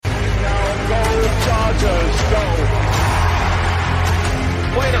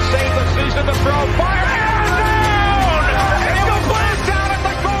He's in the throw. Fire and down! Incomplete down at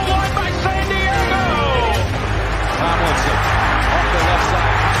the goal line by San Diego. Tomlinson off the left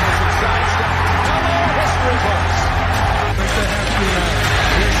side. Tomlinson sidestep. Hello, history books. First they have to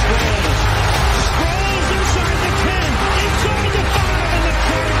here's Sproles. Sproles inside the 10, inside the 5, and the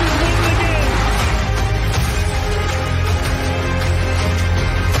Chargers win the game.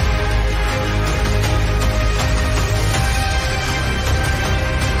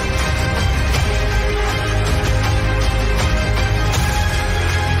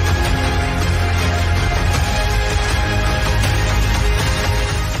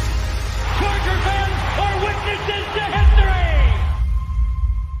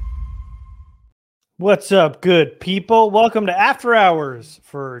 What's up, good people? Welcome to After Hours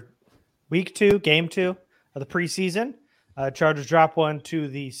for Week 2, Game 2 of the preseason. Chargers drop one to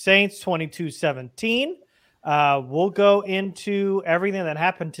the Saints, 22-17. We'll go into everything that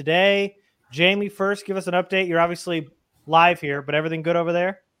happened today. Jamie, first, give us an update. You're obviously live here, but everything good over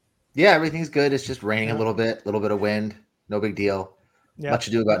there? Yeah, everything's good. It's just raining a little bit of wind. No big deal. Yep. Much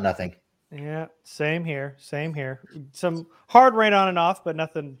to do about nothing. Yeah, same here. Some hard rain on and off, but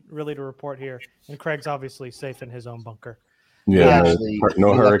nothing really to report here. And Craig's obviously safe in his own bunker. Yeah, Actually,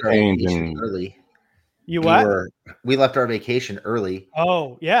 no hurricanes and early. We left our vacation early.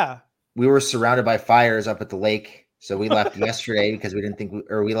 Oh, yeah. We were surrounded by fires up at the lake, so we left yesterday because we didn't think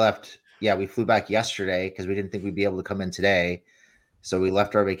we flew back yesterday because we didn't think we'd be able to come in today. So we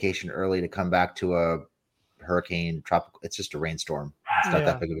left our vacation early to come back to a hurricane tropical. It's just a rainstorm. It's not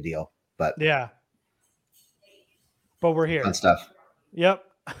that big of a deal. But yeah, but we're here. Fun stuff. Yep.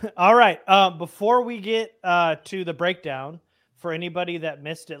 All right. Before we get to the breakdown, for anybody that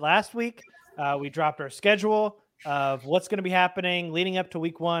missed it last week, we dropped our schedule of what's going to be happening leading up to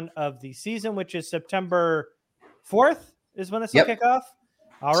week 1 of the season, which is September 4th is when this will kick off.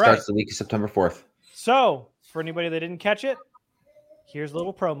 All right. Starts the week of September 4th. So for anybody that didn't catch it, here's a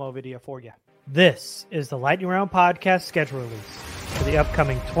little promo video for you. This is the Lightning Round Podcast schedule release for the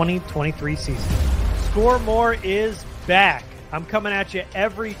upcoming 2023 season. Score More is back. I'm coming at you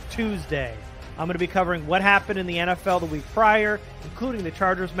every Tuesday. I'm going to be covering what happened in the NFL the week prior, including the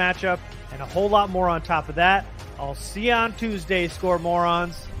Chargers matchup, and a whole lot more on top of that. I'll see you on Tuesday, Score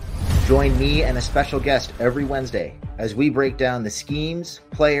Morons. Join me and a special guest every Wednesday as we break down the schemes,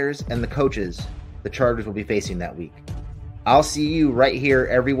 players, and the coaches the Chargers will be facing that week. I'll see you right here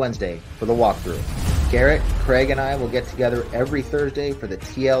every Wednesday for the walkthrough. Garrett, Craig, and I will get together every Thursday for the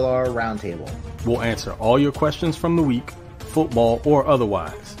TLR Roundtable. we'll answer all your questions from the week, football or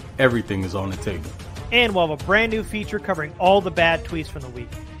otherwise. Everything is on the table. And we'll have a brand new feature covering all the bad tweets from the week.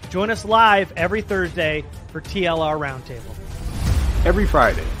 Join us live every Thursday for TLR Roundtable. Every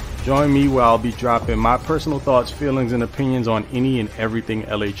Friday, join me where I'll be dropping my personal thoughts, feelings, and opinions on any and everything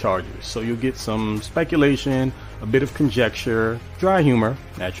LA Chargers. So you'll get some speculation, a bit of conjecture, dry humor,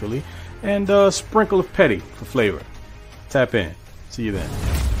 naturally, and a sprinkle of petty for flavor. Tap in. See you then.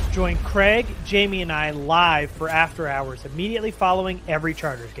 Join Craig, Jamie, and I live for After Hours immediately following every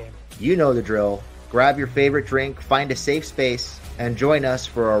Chargers game. You know the drill. Grab your favorite drink, find a safe space, and join us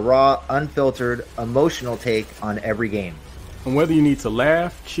for a raw, unfiltered, emotional take on every game. And whether you need to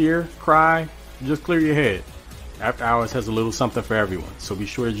laugh, cheer, cry, just clear your head, After Hours has a little something for everyone. So be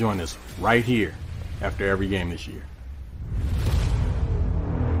sure to join us right here after every game this year.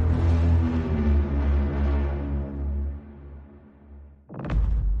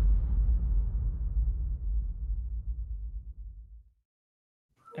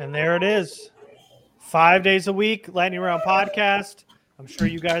 And there it is. 5 days a week, Lightning Round Podcast. I'm sure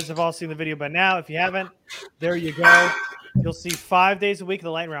you guys have all seen the video by now. If you haven't, there you go. You'll see 5 days a week of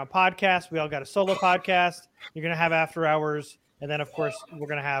the Lightning Round Podcast. We all got a solo podcast. You're going to have After Hours. And then, of course, we're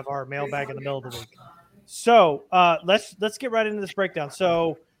going to have our mailbag in the middle of the week. So let's get right into this breakdown.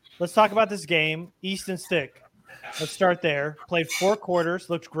 So let's talk about this game, East and Stick. Let's start there. Played 4 quarters.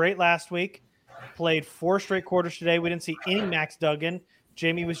 Looked great last week. Played 4 straight quarters today. We didn't see any Max Duggan.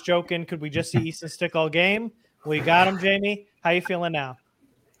 Jamie was joking, could we just see East and Stick all game? We got him, Jamie. How you feeling now?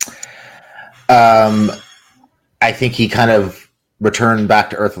 I think he kind of returned back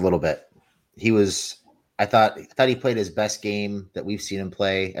to earth a little bit. I thought he played his best game that we've seen him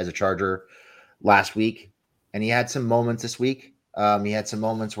play as a Charger last week. And he had some moments this week. He had some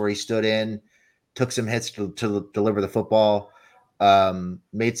moments where he stood in, took some hits to deliver the football.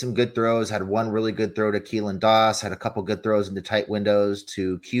 Made some good throws, had one really good throw to Keelan Doss, had a couple good throws into tight windows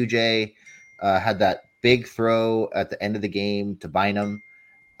to QJ, had that big throw at the end of the game to Bynum,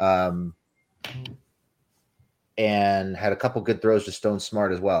 and had a couple good throws to Stone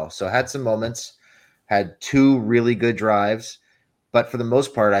Smart as well. So had some moments, had 2 really good drives, but for the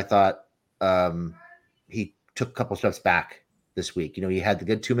most part, I thought he took a couple steps back this week. He had the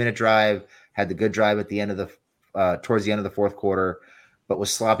good 2-minute drive, had the good drive at the end of towards the end of the fourth quarter, but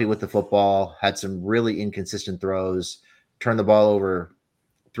was sloppy with the football, had some really inconsistent throws, turned the ball over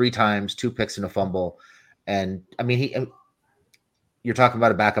 3 times, 2 picks and a fumble. And I mean, you're talking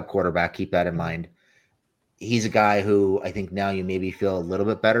about a backup quarterback. Keep that in mind. He's a guy who I think now you maybe feel a little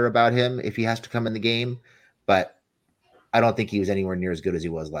bit better about him if he has to come in the game, but I don't think he was anywhere near as good as he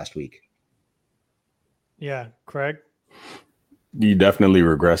was last week. Yeah. Craig? He definitely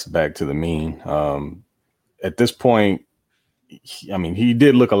regressed back to the mean. At this point, he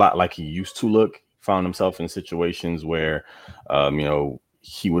did look a lot like he used to look. Found himself in situations where,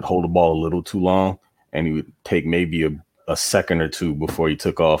 he would hold the ball a little too long, and he would take maybe a second or two before he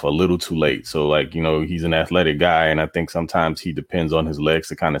took off a little too late. So, he's an athletic guy, and I think sometimes he depends on his legs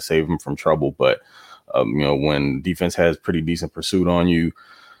to kind of save him from trouble. But, when defense has pretty decent pursuit on you,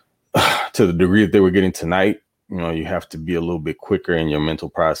 to the degree that they were getting tonight, you have to be a little bit quicker in your mental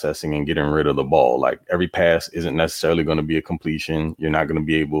processing and getting rid of the ball. Like, every pass isn't necessarily going to be a completion. You're not going to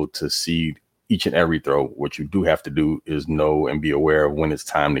be able to see each and every throw. What you do have to do is know and be aware of when it's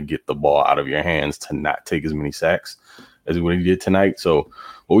time to get the ball out of your hands to not take as many sacks as what he did tonight. So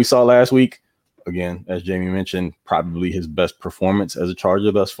what we saw last week, again, as Jamie mentioned, probably his best performance as a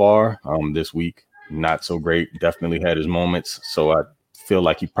Charger thus far. This week, not so great. Definitely had his moments. So I feel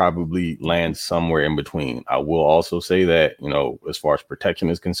like he probably lands somewhere in between. I will also say that, as far as protection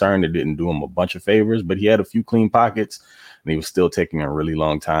is concerned, it didn't do him a bunch of favors, but he had a few clean pockets, and he was still taking a really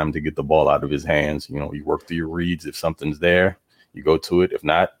long time to get the ball out of his hands. You work through your reads. If something's there, you go to it. If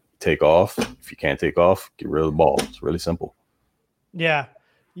not, take off. If you can't take off, get rid of the ball. It's really simple. Yeah.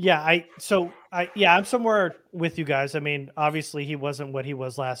 I'm somewhere with you guys. I mean, obviously he wasn't what he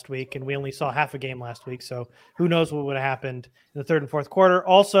was last week, and we only saw half a game last week. So who knows what would have happened in the third and fourth quarter.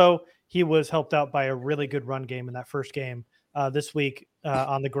 Also, he was helped out by a really good run game in that first game. This week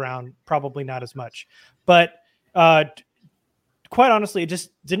on the ground, probably not as much. But quite honestly, it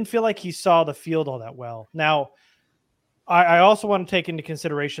just didn't feel like he saw the field all that well. Now, I also want to take into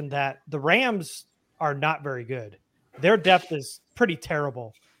consideration that the Rams are not very good. Their depth is pretty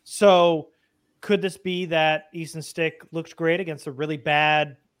terrible. So could this be that Easton Stick looked great against a really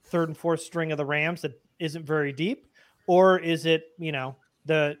bad third and fourth string of the Rams that isn't very deep? Or is it,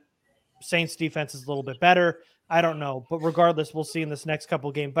 the Saints defense is a little bit better? I don't know. But regardless, we'll see in this next couple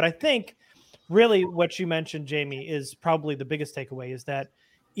of games. But I think really what you mentioned, Jamie, is probably the biggest takeaway, is that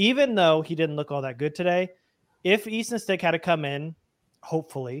even though he didn't look all that good today, if Easton Stick had to come in,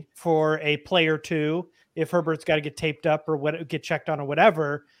 hopefully, for a play or two, if Herbert's got to get taped up or get checked on or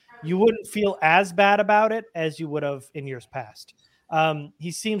whatever, you wouldn't feel as bad about it as you would have in years past.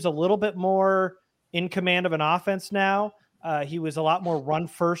 He seems a little bit more in command of an offense now. He was a lot more run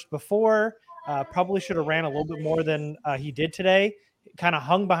first before. Probably should have ran a little bit more than he did today. Kind of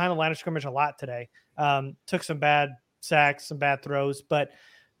hung behind the line of scrimmage a lot today. Took some bad sacks, some bad throws, but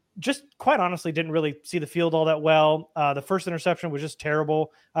just quite honestly didn't really see the field all that well. The first interception was just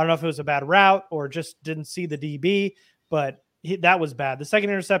terrible. I don't know if it was a bad route or just didn't see the DB, but that was bad. The second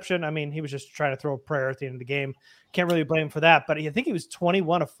interception, he was just trying to throw a prayer at the end of the game. Can't really blame him for that, but I think he was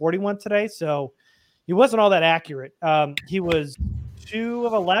 21 of 41 today, so he wasn't all that accurate. He was 2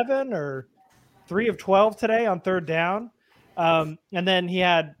 of 11 or 3 of 12 today on third down. And then he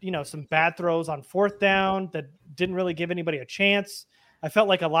had, some bad throws on fourth down that didn't really give anybody a chance. I felt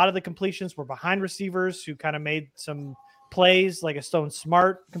like a lot of the completions were behind receivers who kind of made some plays, like a Stone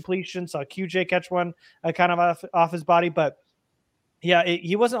Smart completion. Saw QJ catch one kind of off his body. But, yeah,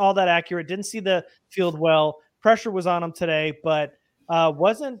 he wasn't all that accurate. Didn't see the field well. Pressure was on him today, but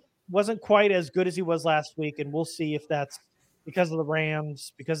wasn't quite as good as he was last week. And we'll see if that's because of the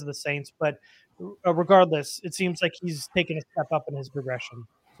Rams, because of the Saints. But regardless, it seems like he's taken a step up in his progression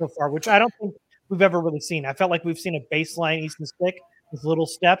so far, which I don't think we've ever really seen. I felt like we've seen a baseline Easton Stick with little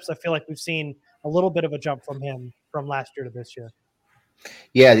steps. I feel like we've seen a little bit of a jump from him from last year to this year.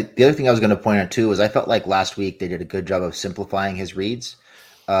 Yeah, the other thing I was going to point out too is I felt like last week they did a good job of simplifying his reads.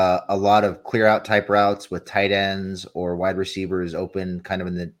 A lot of clear out type routes with tight ends or wide receivers open kind of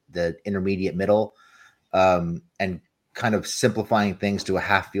in the intermediate middle, and kind of simplifying things to a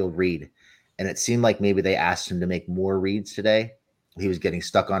half field read. And it seemed like maybe they asked him to make more reads today. He was getting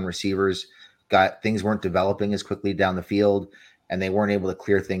stuck on receivers, things weren't developing as quickly down the field, and they weren't able to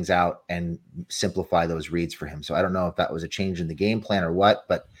clear things out and simplify those reads for him. So I don't know if that was a change in the game plan or what,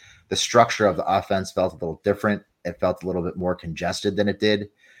 but the structure of the offense felt a little different. It felt a little bit more congested than it did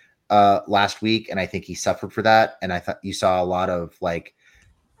last week, and I think he suffered for that. And I thought you saw a lot of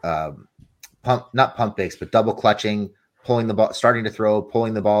not pump fakes, but double clutching, pulling the ball, starting to throw,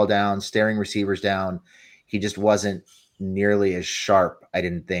 pulling the ball down, staring receivers down. He just wasn't nearly as sharp, I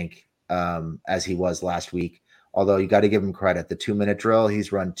didn't think, as he was last week. Although you got to give him credit. The 2-minute drill,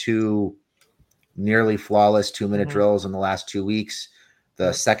 he's run 2 nearly flawless 2-minute drills in the last 2 weeks.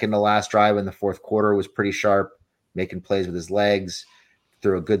 The second to last drive in the fourth quarter was pretty sharp, making plays with his legs.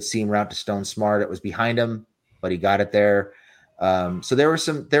 Threw a good seam route to Stone Smart. It was behind him, but he got it there. So there were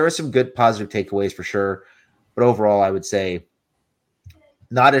some good positive takeaways for sure. But overall, I would say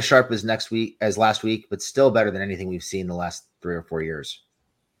not as sharp as last week, but still better than anything we've seen the last 3 or 4 years.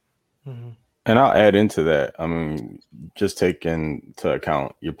 Mm-hmm. And I'll add into that. I mean, just take into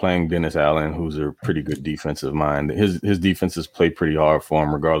account you're playing Dennis Allen, who's a pretty good defensive mind. His defenses play pretty hard for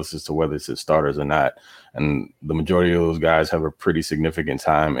him, regardless as to whether it's his starters or not. And the majority of those guys have a pretty significant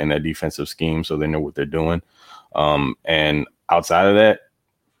time in that defensive scheme, so they know what they're doing. And outside of that,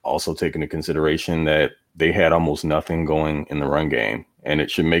 also take into consideration that they had almost nothing going in the run game. And it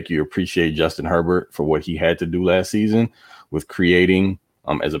should make you appreciate Justin Herbert for what he had to do last season with creating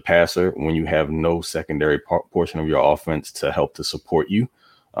as a passer when you have no secondary portion of your offense to help to support you.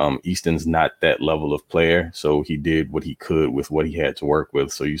 Easton's not that level of player, so he did what he could with what he had to work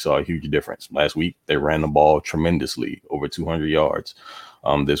with. So you saw a huge difference. Last week, they ran the ball tremendously, over 200 yards.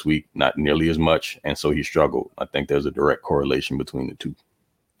 This week, not nearly as much, and so he struggled. I think there's a direct correlation between the two.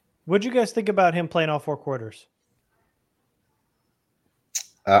 What'd you guys think about him playing all 4 quarters?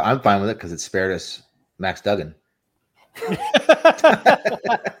 I'm fine with it because it spared us Max Duggan.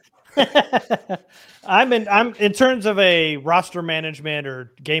 I'm in terms of a roster management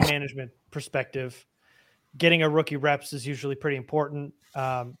or game management perspective, getting a rookie reps is usually pretty important.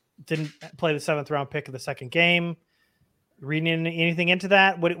 Didn't play the 7th round pick of the second game. Reading anything into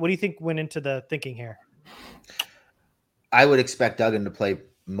that? What do you think went into the thinking here? I would expect Duggan to play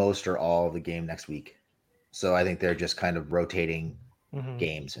most or all of the game next week. So I think they're just kind of rotating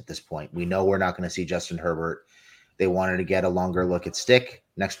games at this point. We know we're not going to see Justin Herbert. They wanted to get a longer look at Stick.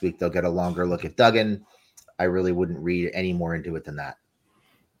 Next week, they'll get a longer look at Duggan. I really wouldn't read any more into it than that.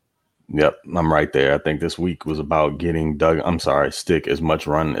 Yep, I'm right there. I think this week was about getting Stick as much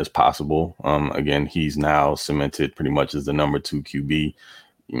run as possible. Again, he's now cemented pretty much as the number 2 QB.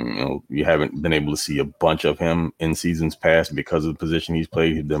 You know, you haven't been able to see a bunch of him in seasons past because of the position he's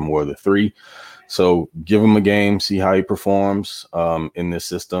played. He's been more of the 3. So give him a game, see how he performs in this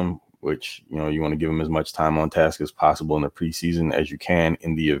system, which, you know, you want to give him as much time on task as possible in the preseason as you can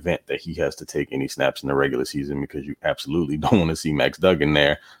in the event that he has to take any snaps in the regular season, because you absolutely don't want to see Max Duggan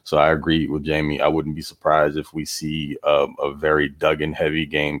there. So I agree with Jamie. I wouldn't be surprised if we see a very Duggan heavy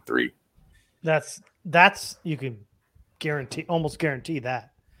game 3. That's you can almost guarantee that.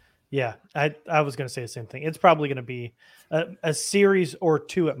 Yeah, I was going to say the same thing. It's probably going to be a series or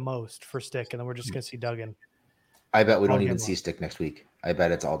 2 at most for Stick, and then we're just going to see Duggan. I bet we don't even see Stick next week. I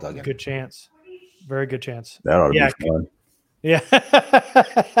bet it's all Duggan. Good chance. Very good chance. That ought to be fun. Yeah.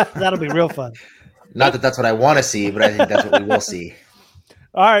 That'll be real fun. Not that that's what I want to see, but I think that's what we will see.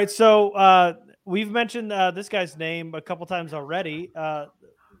 All right. So we've mentioned this guy's name a couple times already.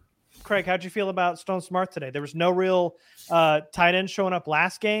 Craig, how'd you feel about Stone Smart today? There was no real tight end showing up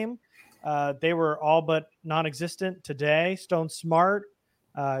last game. They were all but non-existent today. Stone Smart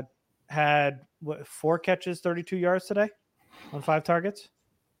had 4 catches, 32 yards today on 5 targets.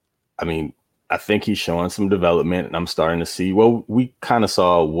 I mean, I think he's showing some development, and I'm starting to see, well, we kind of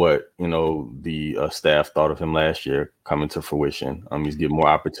saw what, you know, the staff thought of him last year coming to fruition. He's getting more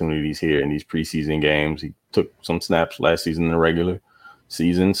opportunities here in these preseason games. He took some snaps last season in the regular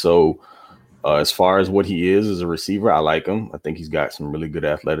season. So as far as what he is as a receiver, I like him. I think he's got some really good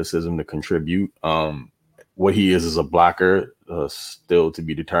athleticism to contribute. What he is as a blocker, still to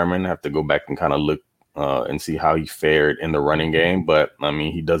be determined. I have to go back and kind of look and see how he fared in the running game. But, I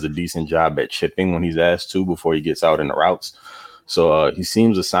mean, he does a decent job at chipping when he's asked to before he gets out in the routes. So he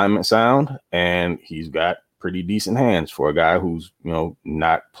seems assignment sound, and he's got pretty decent hands for a guy who's, you know,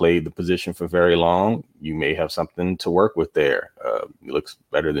 not played the position for very long. You may have something to work with there. He looks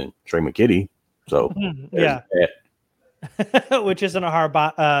better than Trey McKitty. So, yeah. Which isn't a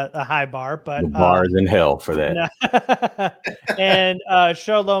high bar, but the bar is in hell for that. And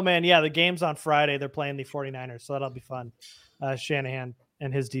Show Low Man, yeah, the game's on Friday. They're playing the 49ers, so that'll be fun. Shanahan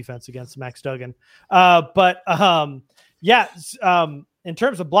and his defense against Max Duggan. In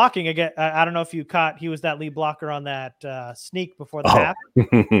terms of blocking, again, I don't know if you caught, he was that lead blocker on that sneak before the half.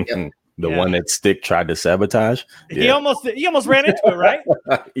 Yep. The one that Stick tried to sabotage. He almost ran into it, right?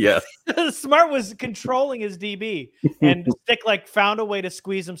 Yeah. Smart was controlling his DB, and Stick found a way to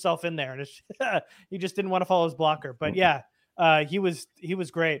squeeze himself in there, and he just didn't want to follow his blocker. But yeah, he was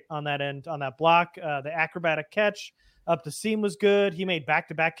great on that end, on that block, the acrobatic catch. up the seam was good. He made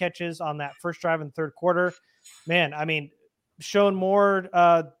back-to-back catches on that first drive in the third quarter. Man, I mean, shown more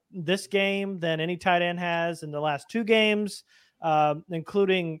this game than any tight end has in the last two games,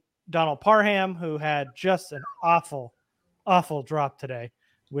 including Donald Parham, who had just an awful drop today,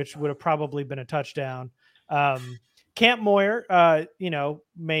 which would have probably been a touchdown. Camp Moyer,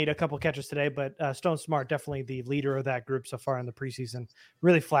 made a couple catches today, but Stone Smart, definitely the leader of that group so far in the preseason,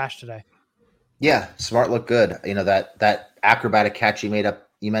 really flashed today. Yeah, Smart looked good. That acrobatic catch you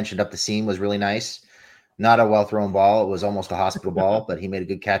mentioned up the seam was really nice. Not a well-thrown ball. It was almost a hospital ball, but he made a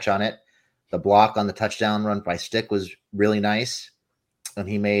good catch on it. The block on the touchdown run by Stick was really nice. And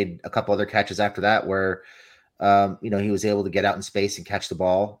he made a couple other catches after that where, he was able to get out in space and catch the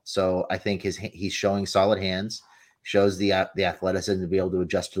ball. So I think he's showing solid hands, shows the athleticism to be able to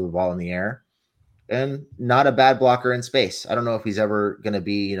adjust to the ball in the air, and not a bad blocker in space. I don't know if he's ever going to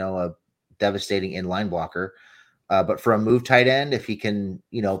be, a devastating inline blocker, but for a move tight end, if he can,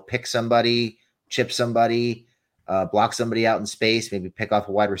 pick somebody, chip somebody, block somebody out in space, maybe pick off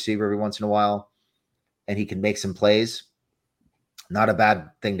a wide receiver every once in a while, and he can make some plays, not a bad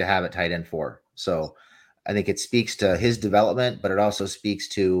thing to have at tight end for. So I think it speaks to his development, but it also speaks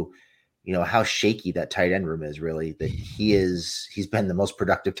to, how shaky that tight end room is, really, that he's been the most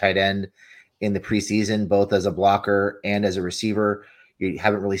productive tight end in the preseason, both as a blocker and as a receiver. You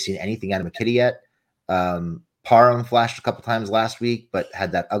haven't really seen anything out of McKitty yet. Parham flashed a couple times last week, but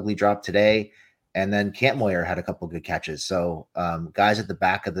had that ugly drop today. And then Camp Moyer had a couple good catches. So guys at the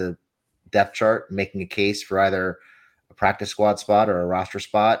back of the depth chart making a case for either a practice squad spot or a roster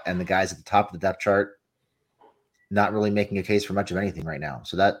spot, and the guys at the top of the depth chart not really making a case for much of anything right now.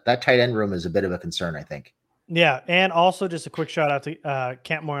 So that tight end room is a bit of a concern, I think. Yeah, and also just a quick shout out to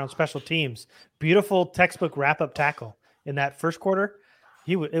Camp Moyer on special teams. Beautiful textbook wrap-up tackle in that first quarter.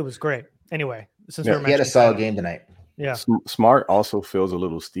 It was great. Anyway, he had a solid game tonight. Yeah. Smart also feels a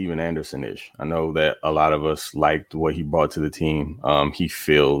little Steven Anderson-ish. I know that a lot of us liked what he brought to the team. He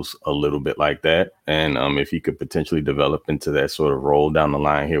feels a little bit like that. And if he could potentially develop into that sort of role down the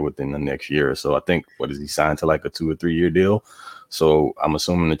line here within the next year or so, I think, what is he signed to, like a 2 or 3 year deal? So I'm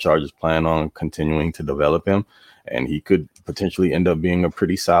assuming the Chargers plan on continuing to develop him, and he could potentially end up being a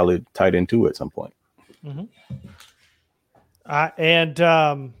pretty solid tight end too at some point. Mm-hmm.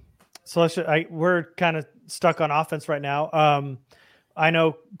 So we're kind of stuck on offense right now. I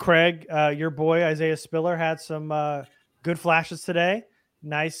know Craig, your boy Isaiah Spiller, had some good flashes today.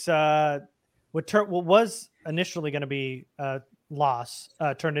 Nice. What was initially going to be a loss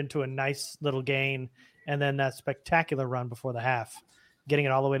turned into a nice little gain, and then that spectacular run before the half, getting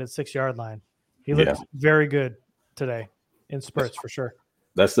it all the way to the 6-yard line. He looked very good today in spurts for sure.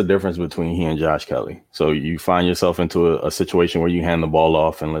 That's the difference between he and Josh Kelly. So you find yourself into a situation where you hand the ball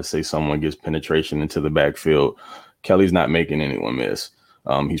off, and let's say someone gets penetration into the backfield. Kelly's not making anyone miss.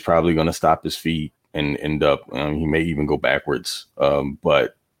 He's probably going to stop his feet and end up, he may even go backwards.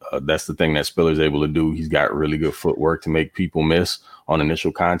 But that's the thing that Spiller's able to do. He's got really good footwork to make people miss on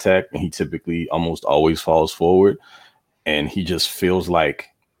initial contact, and he typically almost always falls forward. And he just feels like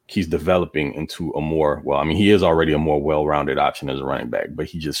he's developing into he is already a more well-rounded option as a running back, but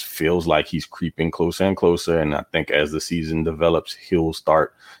he just feels like he's creeping closer and closer. And I think as the season develops, he'll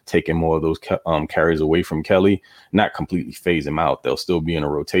start taking more of those carries away from Kelly, not completely phase him out. They'll still be in a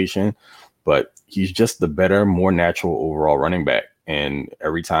rotation, but he's just the better, more natural overall running back. And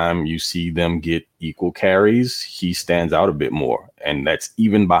every time you see them get equal carries, he stands out a bit more. And that's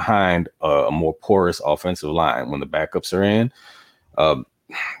even behind a more porous offensive line. When the backups are in,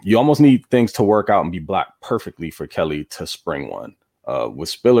 you almost need things to work out and be blocked perfectly for Kelly to spring one. With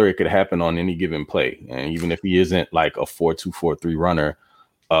Spiller, it could happen on any given play. And even if he isn't like a 4-2, 4-3 runner,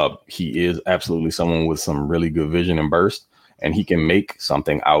 he is absolutely someone with some really good vision and burst, and he can make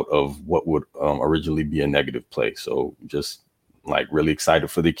something out of what would originally be a negative play. So just like really excited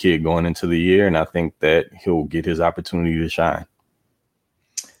for the kid going into the year, and I think that he'll get his opportunity to shine.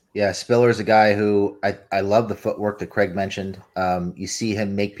 Yeah, Spiller's a guy who I love the footwork that Craig mentioned. You see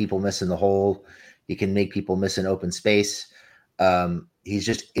him make people miss in the hole. He can make people miss in open space. He's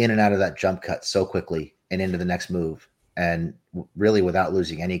just in and out of that jump cut so quickly and into the next move, and really without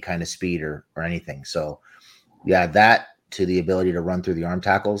losing any kind of speed or anything. So, yeah, that to the ability to run through the arm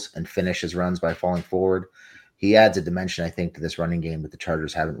tackles and finish his runs by falling forward, he adds a dimension, I think, to this running game that the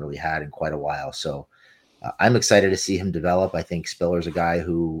Chargers haven't really had in quite a while. So I'm excited to see him develop. I think Spiller's a guy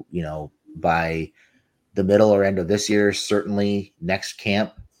who, by the middle or end of this year, certainly next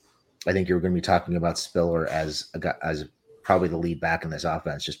camp, I think you're going to be talking about Spiller as a guy, as probably the lead back in this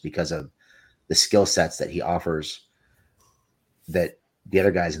offense, just because of the skill sets that he offers that the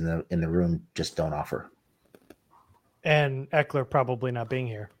other guys in the room just don't offer. And Eckler probably not being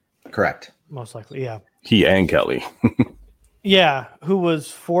here. Correct. Most likely, yeah. He and Kelly. Yeah, who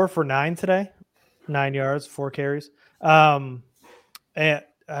was 4 for 9 today, 9 yards, 4 carries. And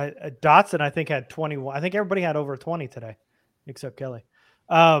Dotson, I think, had 21. I think everybody had over 20 today, except Kelly.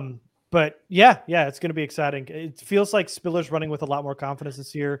 But yeah, it's going to be exciting. It feels like Spiller's running with a lot more confidence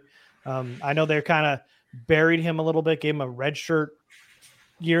this year. I know they're kind of buried him a little bit, gave him a red shirt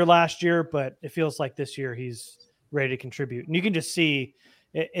year last year, but it feels like this year he's ready to contribute. And you can just see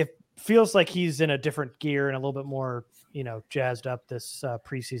it feels like he's in a different gear and a little bit more, jazzed up this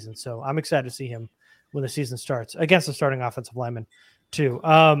preseason. So I'm excited to see him when the season starts against the starting offensive lineman too.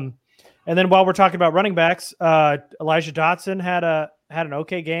 And then while we're talking about running backs, Elijah Dotson had an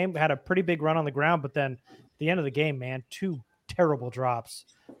okay game, had a pretty big run on the ground, but then at the end of the game, man, 2 terrible drops,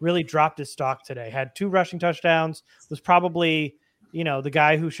 really dropped his stock today, had 2 rushing touchdowns, was probably, the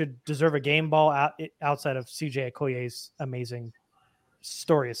guy who should deserve a game ball outside of CJ Okoye's amazing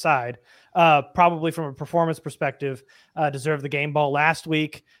story aside, probably from a performance perspective, deserved the game ball last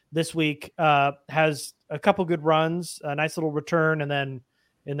week. This week has a couple good runs, a nice little return, and then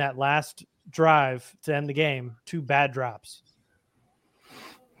in that last drive to end the game, 2 bad drops.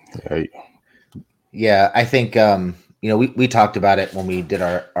 Hey. Yeah, I think we talked about it when we did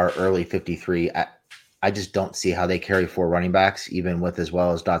our early 53. I just don't see how they carry 4 running backs, even with as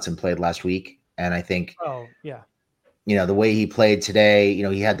well as Dotson played last week. And I think, the way he played today,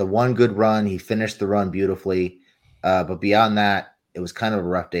 he had the one good run. He finished the run beautifully. But beyond that, it was kind of a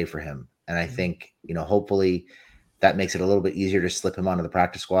rough day for him. And I think, hopefully that makes it a little bit easier to slip him onto the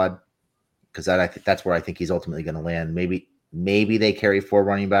practice squad, because that's where I think he's ultimately going to land. Maybe they carry 4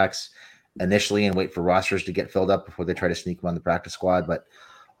 running backs initially and wait for rosters to get filled up before they try to sneak him on the practice squad. But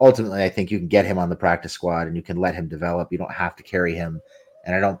ultimately, I think you can get him on the practice squad and you can let him develop. You don't have to carry him.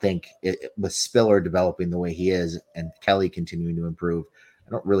 And I don't think with Spiller developing the way he is and Kelly continuing to improve,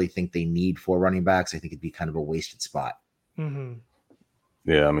 I don't really think they need 4 running backs. I think it'd be kind of a wasted spot. Mm-hmm.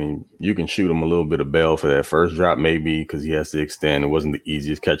 Yeah, I mean, you can shoot him a little bit of bail for that first drop, maybe, because he has to extend. It wasn't the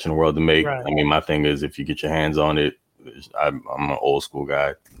easiest catch in the world to make. Right. I mean, my thing is, if you get your hands on it, I'm an old school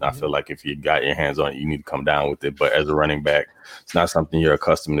guy. I feel like if you got your hands on it, you need to come down with it. But as a running back, it's not something you're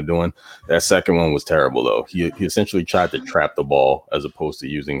accustomed to doing. That second one was terrible, though. He essentially tried to trap the ball as opposed to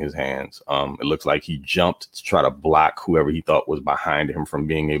using his hands. It looks like he jumped to try to block whoever he thought was behind him from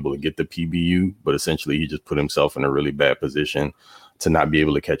being able to get the PBU. But essentially, he just put himself in a really bad position to not be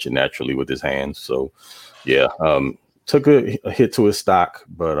able to catch it naturally with his hands. So, yeah, took a hit to his stock.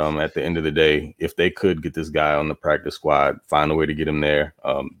 But at the end of the day, if they could get this guy on the practice squad, find a way to get him there,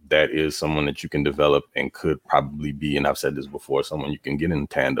 that is someone that you can develop and could probably be, and I've said this before, someone you can get in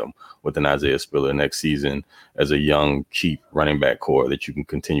tandem with an Isaiah Spiller next season as a young, cheap running back core that you can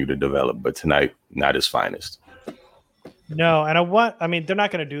continue to develop. But tonight, not his finest. No, and they're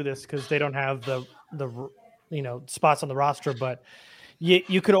not going to do this because they don't have the spots on the roster, but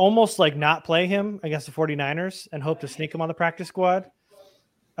you could almost not play him against the 49ers and hope to sneak him on the practice squad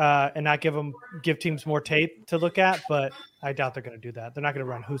and not give teams more tape to look at. But I doubt they're going to do that. They're not going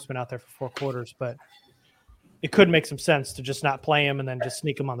to run Hoosman out there for 4 quarters, but it could make some sense to just not play him and then just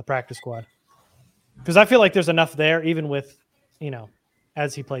sneak him on the practice squad. Because I feel like there's enough there, even with,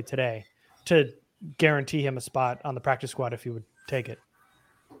 as he played today, to guarantee him a spot on the practice squad if he would take it.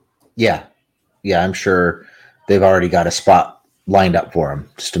 Yeah, I'm sure they've already got a spot lined up for him.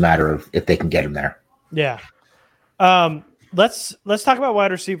 Just a matter of if they can get him there. Yeah. Let's talk about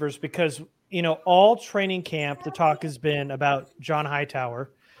wide receivers because, all training camp, the talk has been about John Hightower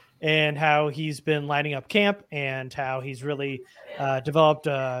and how he's been lighting up camp and how he's really developed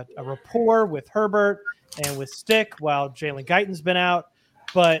a rapport with Herbert and with Stick while Jalen Guyton's been out.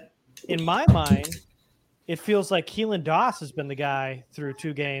 But in my mind, it feels like Keelan Doss has been the guy through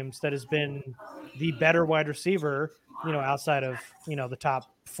 2 games that has been the better wide receiver, outside of, the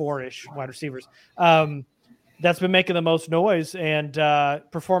top 4-ish wide receivers, that's been making the most noise and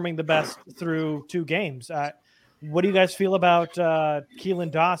performing the best through 2 games. What do you guys feel about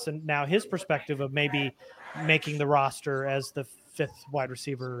Keelan Doss and now his perspective of maybe making the roster as the 5th wide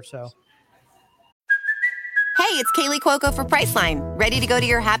receiver or so? Hey, it's Kaylee Cuoco for Priceline. Ready to go to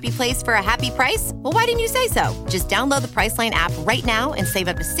your happy place for a happy price? Well, why didn't you say so? Just download the Priceline app right now and save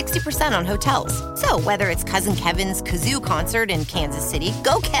up to 60% on hotels. So whether it's Cousin Kevin's Kazoo Concert in Kansas City,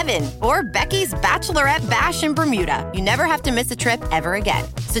 go Kevin, or Becky's Bachelorette Bash in Bermuda, you never have to miss a trip ever again.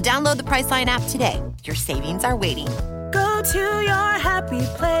 So download the Priceline app today. Your savings are waiting. Go to your happy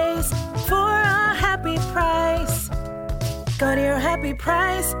place for a happy price. Go to your happy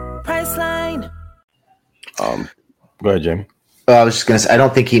price, Priceline. Go ahead, Jamie. I was just going to say, I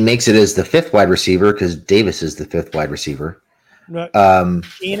don't think he makes it as the fifth wide receiver because Davis is the fifth wide receiver.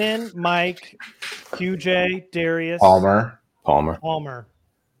 Keenan, Mike, QJ, Darius, Palmer.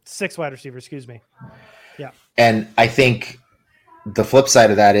 Six wide receiver, excuse me. Yeah. And I think the flip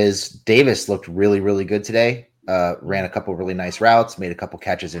side of that is Davis looked really, really good today. Ran a couple really nice routes, made a couple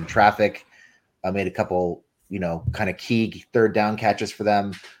catches in traffic, made a couple, kind of key third down catches for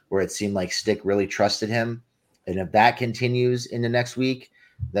them where it seemed like Stick really trusted him. And if that continues into next week,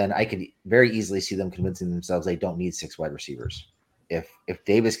 then I could very easily see them convincing themselves they don't need six wide receivers. If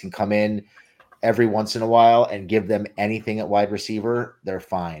Davis can come in every once in a while and give them anything at wide receiver, they're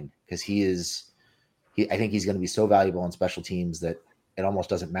fine because I think he's going to be so valuable on special teams that it almost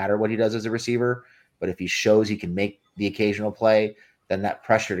doesn't matter what he does as a receiver. But if he shows he can make the occasional play, then that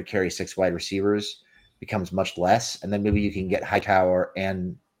pressure to carry six wide receivers becomes much less. And then maybe you can get Hightower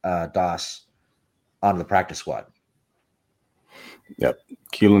and Doss on the practice squad. Yep.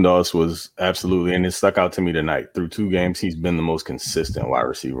 Keelan Doss was absolutely, and it stuck out to me tonight. Through 2 games, he's been the most consistent wide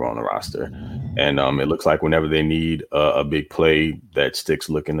receiver on the roster. And it looks like whenever they need a big play, that Stick's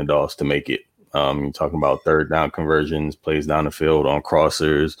looking to Doss to make it. You're talking about third down conversions, plays down the field on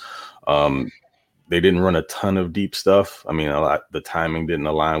crossers. They didn't run a ton of deep stuff. I mean, the timing didn't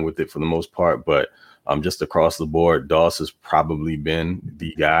align with it for the most part, but just across the board, Doss has probably been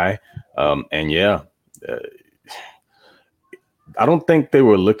the guy. I don't think they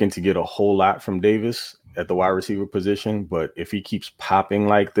were looking to get a whole lot from Davis at the wide receiver position, but if he keeps popping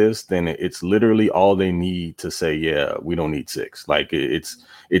like this, then it's literally all they need to say, yeah, we don't need 6. Like it's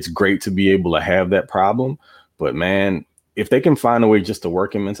great to be able to have that problem, but man, if they can find a way just to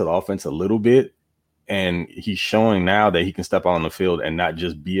work him into the offense a little bit, and he's showing now that he can step out on the field and not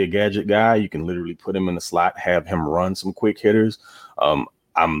just be a gadget guy, you can literally put him in the slot, have him run some quick hitters.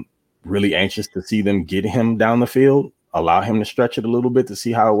 I'm really anxious to see them get him down the field, allow him to stretch it a little bit to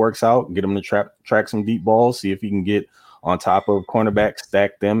see how it works out, get him to track some deep balls, see if he can get on top of cornerbacks,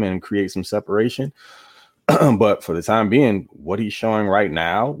 stack them, and create some separation. But for the time being, what he's showing right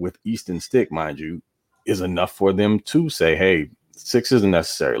now with Easton Stick, mind you, is enough for them to say, hey, 6 isn't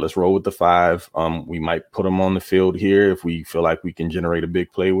necessary. Let's roll with the 5. We might put them on the field here if we feel like we can generate a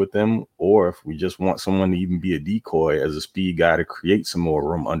big play with them, or if we just want someone to even be a decoy as a speed guy to create some more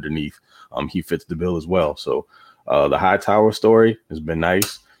room underneath. He fits the bill as well. So the Hightower story has been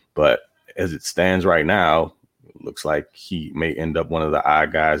nice, but as it stands right now, it looks like he may end up one of the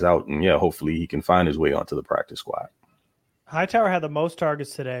odd guys out, and hopefully he can find his way onto the practice squad. Hightower had the most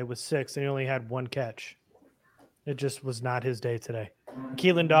targets today with 6, and he only had 1 catch. It just was not his day today.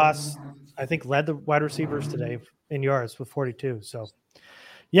 Keelan Doss, I think, led the wide receivers today in yards with 42. So,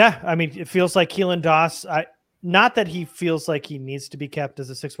 I mean, it feels like Keelan Doss, not that he feels like he needs to be kept as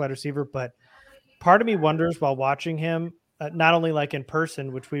a 6 wide receiver, but part of me wonders while watching him, not only like in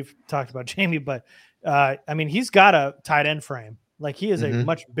person, which we've talked about, Jamie, but I mean, he's got a tight end frame. Like he is a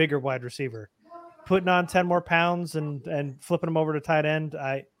much bigger wide receiver. Putting on 10 more pounds and flipping him over to tight end,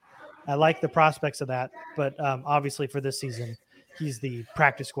 I like the prospects of that, but obviously for this season, he's the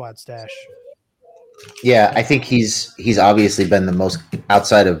practice squad stash. Yeah, I think he's obviously been the most,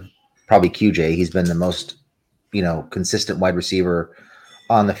 outside of probably QJ, he's been the most, consistent wide receiver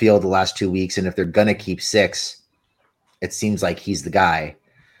on the field the last 2 weeks. And if they're going to keep 6, it seems like he's the guy.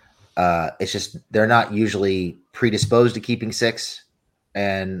 It's just they're not usually predisposed to keeping 6.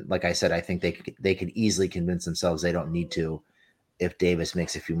 And like I said, I think they could easily convince themselves they don't need to if Davis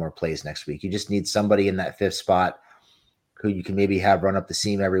makes a few more plays next week. You just need somebody in that 5th spot who you can maybe have run up the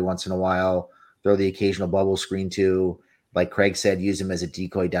seam every once in a while, throw the occasional bubble screen to. Like Craig said, use him as a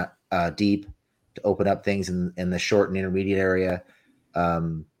decoy down, deep to open up things in the short and intermediate area.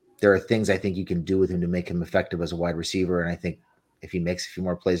 There are things I think you can do with him to make him effective as a wide receiver. And I think if he makes a few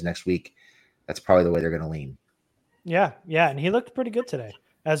more plays next week, that's probably the way they're going to lean. Yeah. And he looked pretty good today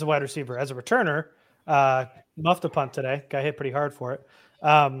as a wide receiver. As a returner, muffed a punt today. Got hit pretty hard for it.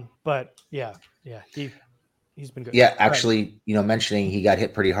 But he's been good. Yeah, actually, mentioning he got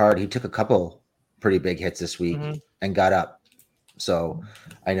hit pretty hard. He took a couple pretty big hits this week and got up. So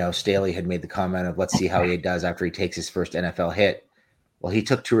I know Staley had made the comment of let's see how he does after he takes his first NFL hit. Well, he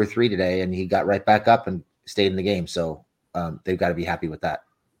took 2 or 3 today and he got right back up and stayed in the game. So they've got to be happy with that.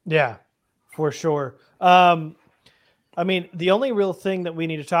 Yeah, for sure. I mean, the only real thing that we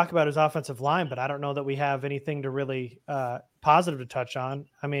need to talk about is offensive line, but I don't know that we have anything to really positive to touch on.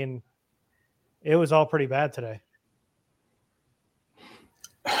 I mean, it was all pretty bad today.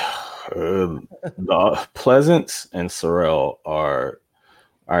 Pleasance and Sorrell are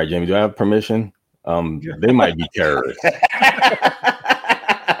all right. Jamie, do I have permission? They might be terrorists.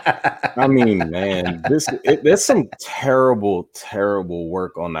 I mean, man, there's some terrible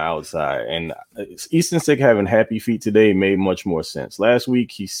work on the outside, and Easton Stick having happy feet today made much more sense. Last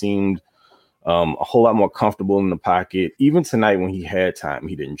week, he seemed a whole lot more comfortable in the pocket. Even tonight, when he had time,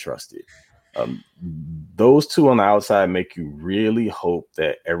 he didn't trust it. Those two on the outside make you really hope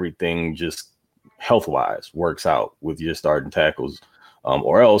that everything just health-wise works out with your starting tackles,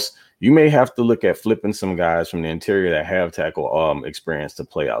 or else you may have to look at flipping some guys from the interior that have tackle experience to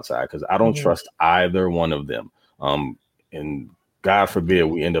play outside, because I don't trust either one of them. And God forbid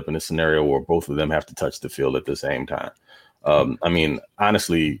we end up in a scenario where both of them have to touch the field at the same time. I mean,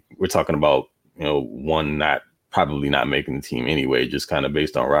 honestly, we're talking about, one probably not making the team anyway, just kind of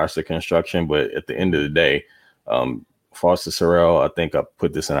based on roster construction. But at the end of the day, Foster Sorrell, I think I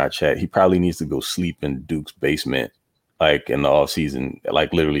put this in our chat, he probably needs to go sleep in Duke's basement, like in the off season,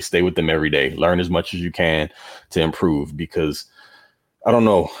 like literally stay with them every day, learn as much as you can to improve, because I don't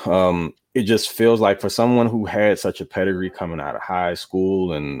know. It just feels like for someone who had such a pedigree coming out of high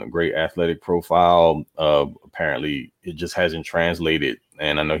school and a great athletic profile, apparently it just hasn't translated.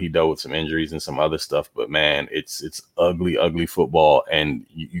 And I know he dealt with some injuries and some other stuff, but man, it's ugly football, and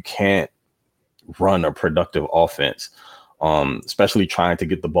you can't run a productive offense, especially trying to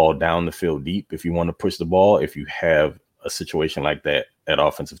get the ball down the field deep. If you want to push the ball, if you have a situation like that at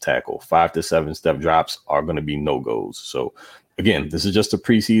offensive tackle, 5 to 7 step drops are going to be no-goes. So again, this is just a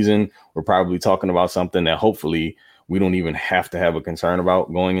preseason. We're probably talking about something that hopefully we don't even have to have a concern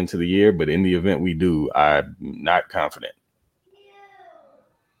about going into the year. But in the event we do, I'm not confident.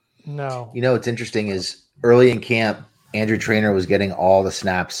 No. What's interesting is early in camp, Andrew Traynor was getting all the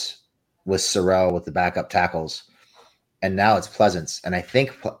snaps with Sorrell with the backup tackles. And now it's Pleasance. And I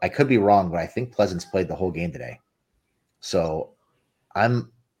think, I could be wrong, but I think Pleasance played the whole game today. So I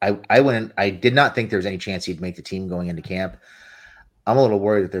did not think there was any chance he'd make the team going into camp. I'm a little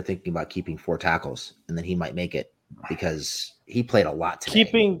worried that they're thinking about keeping 4 tackles, and then he might make it because he played a lot today.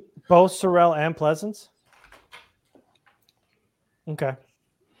 Keeping both Sorrell and Pleasance? Okay.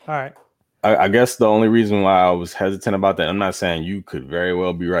 All right. I guess the only reason why I was hesitant about that, I'm not saying you could very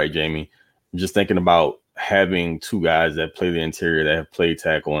well be right, Jamie. I'm just thinking about having 2 guys that play the interior, that have played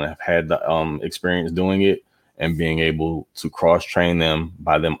tackle and have had the experience doing it, and being able to cross-train them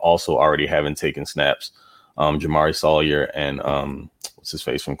by them also already having taken snaps. Jamari Sawyer and what's his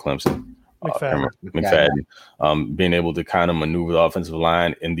face from Clemson? McFadden. Being able to kind of maneuver the offensive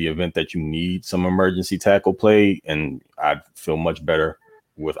line in the event that you need some emergency tackle play, and I'd feel much better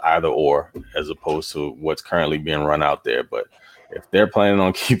with either or as opposed to what's currently being run out there. But if they're planning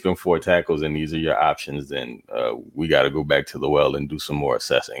on keeping 4 tackles and these are your options, then we got to go back to the well and do some more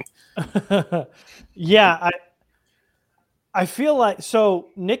assessing. Yeah, I feel like, so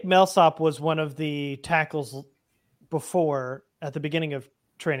Nick Millsap was one of the tackles before at the beginning of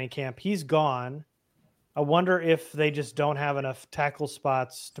training camp. He's gone. I wonder if they just don't have enough tackle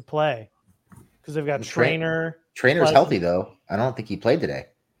spots to play because they've got Traynor. Trainor's healthy though. I don't think he played today.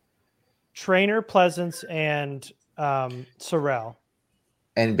 Traynor, Pleasance, and Sorrell.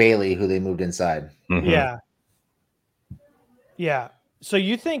 And Bailey, who they moved inside. Mm-hmm. Yeah. Yeah. So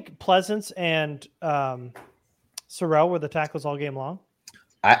you think Pleasance and Sorrell were the tackles all game long?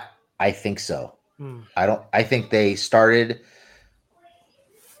 I think so. I think they started.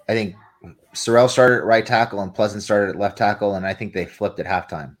 I think Sorrell started at right tackle and Pleasant started at left tackle, and I think they flipped at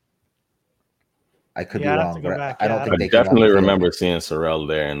halftime. I could be wrong, but I don't think they definitely remember seeing Sorrell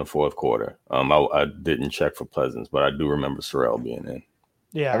there in the fourth quarter. I didn't check for Pleasance, but I do remember Sorrell being in.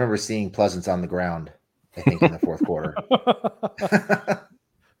 Yeah, I remember seeing Pleasance on the ground, I think, in the fourth quarter.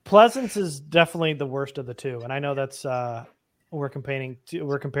 Pleasance is definitely the worst of the two, and I know that's we're comparing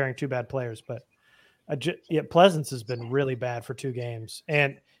 2 bad players, but Pleasance has been really bad for 2 games,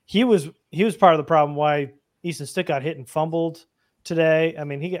 and he was part of the problem why Easton Stick got hit and fumbled today. I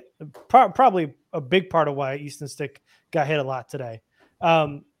mean, he got probably a big part of why Easton Stick got hit a lot today.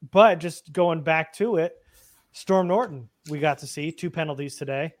 But just going back to it, Storm Norton, we got to see 2 penalties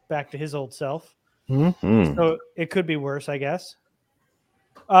today, back to his old self. Mm-hmm. So it could be worse, I guess.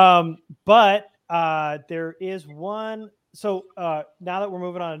 But there is one. So now that we're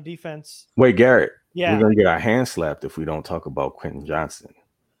moving on to defense. Wait, Garrett. Yeah. We're going to get our hands slapped if we don't talk about Quentin Johnson.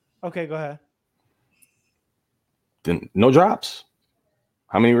 Okay, go ahead. Then no drops.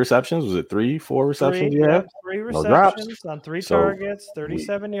 How many receptions? Was it 3, 4 receptions you had? 3 receptions on 3 targets,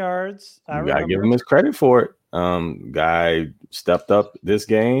 37 yards. You got to give him his credit for it. Guy stepped up this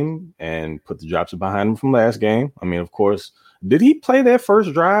game and put the drops behind him from last game. I mean, of course, did he play that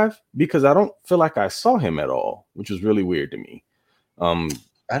first drive? Because I don't feel like I saw him at all, which was really weird to me. I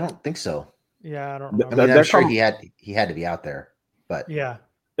don't think so. Yeah, I don't know. I mean, I'm sure he had to be out there, but yeah.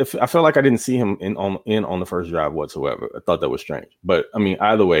 I felt like I didn't see him in on the first drive whatsoever. I thought that was strange. But I mean,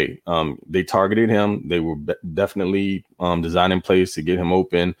 either way, they targeted him. They were definitely designing plays to get him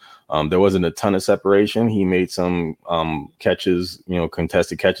open. There wasn't a ton of separation. He made some catches,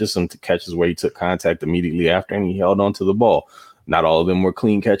 contested catches, some catches where he took contact immediately after, and he held on to the ball. Not all of them were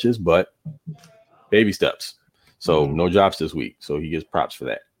clean catches, but baby steps. So no drops this week. So he gets props for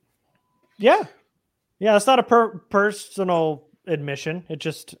that. Yeah. Yeah, that's not a personal admission. It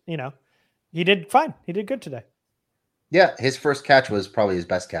just, he did fine. He did good today. Yeah, his first catch was probably his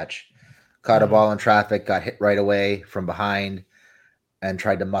best catch. Caught a ball in traffic, got hit right away from behind, and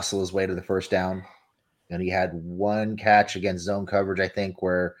tried to muscle his way to the first down. And he had one catch against zone coverage, I think,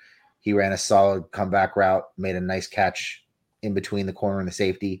 where he ran a solid comeback route, made a nice catch in between the corner and the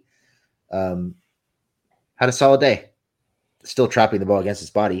safety. Had a solid day. Still trapping the ball against his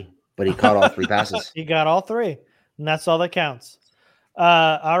body, but he caught all three passes. He got all three, and that's all that counts.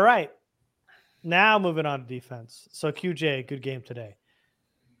 All right. Now moving on to defense. So QJ, good game today.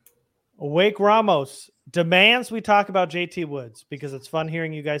 Awake Ramos demands we talk about JT Woods because it's fun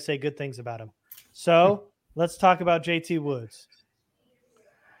hearing you guys say good things about him. So let's talk about JT Woods.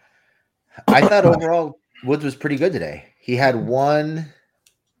 I thought overall Woods was pretty good today. He had one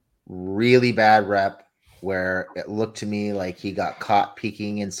really bad rep where it looked to me like he got caught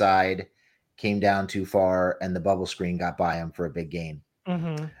peeking inside, came down too far, and the bubble screen got by him for a big gain.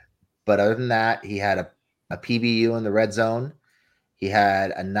 Mm-hmm. But other than that, he had a PBU in the red zone. He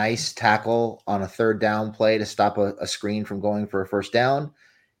had a nice tackle on a third down play to stop a screen from going for a first down.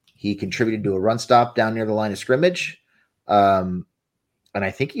 He contributed to a run stop down near the line of scrimmage. And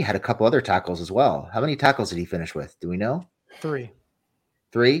I think he had a couple other tackles as well. How many tackles did he finish with? Do we know? 3.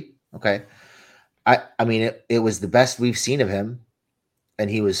 3? Okay. I mean, it was the best we've seen of him. And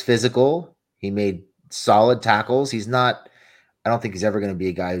he was physical. He made solid tackles. I don't think he's ever going to be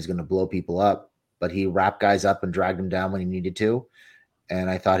a guy who's going to blow people up, but he wrapped guys up and dragged them down when he needed to. And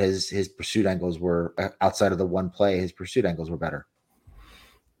I thought his pursuit angles were, outside of the one play, his pursuit angles were better.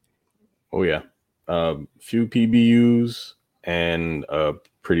 Oh, yeah. Few PBUs and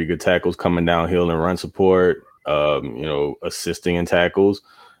pretty good tackles coming downhill and run support, assisting in tackles.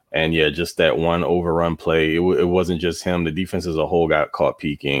 And yeah, just that one overrun play. It wasn't just him. The defense as a whole got caught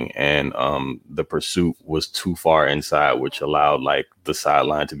peeking, and the pursuit was too far inside, which allowed like the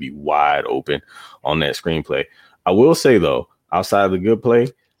sideline to be wide open on that screenplay. I will say though, outside of the good play,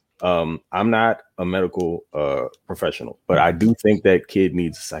 I'm not a medical professional, but I do think that kid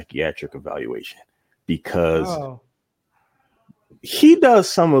needs a psychiatric evaluation because he does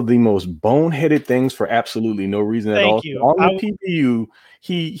some of the most boneheaded things for absolutely no reason at all. On the PBU,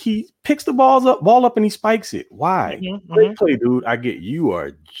 he picks the ball up and he spikes it. Why? Great play, dude. I get you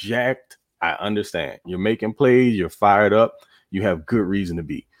are jacked. I understand. You're making plays. You're fired up. You have good reason to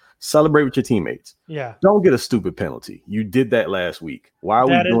be. Celebrate with your teammates. Yeah. Don't get a stupid penalty. You did that last week. Why are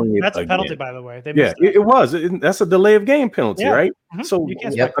we doing it? That's again? A penalty, by the way. It was. That's a delay of game penalty, right? Mm-hmm. So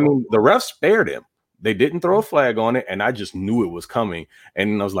the refs spared him. They didn't throw a flag on it, and I just knew it was coming.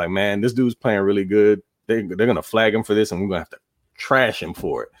 And I was like, man, this dude's playing really good. They're going to flag him for this, and we're going to have to trash him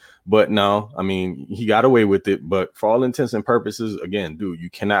for it. But no, I mean, he got away with it. But for all intents and purposes, again, dude,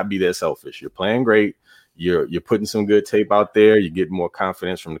 you cannot be that selfish. You're playing great. You're putting some good tape out there. You get more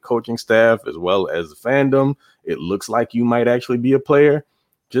confidence from the coaching staff as well as the fandom. It looks like you might actually be a player.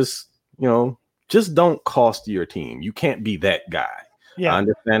 Just don't cost your team. You can't be that guy. Yeah. I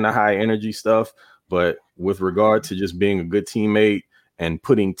understand the high energy stuff. But with regard to just being a good teammate and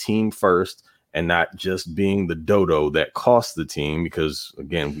putting team first and not just being the dodo that costs the team, because,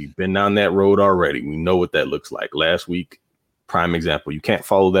 again, we've been down that road already. We know what that looks like. Last week, prime example. You can't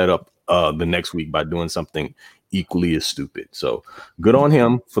follow that up the next week by doing something equally as stupid. So good on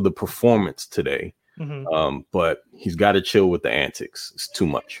him for the performance today. Mm-hmm. But he's got to chill with the antics. It's too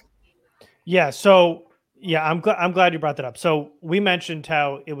much. Yeah. So, yeah, I'm glad you brought that up. So we mentioned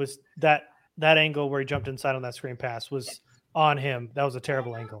how it was that angle where he jumped inside on that screen pass was on him. That was a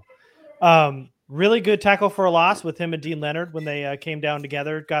terrible angle. Really good tackle for a loss with him and Dean Leonard when they came down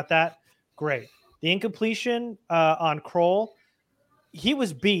together. Got that. Great. The incompletion on Kroll, he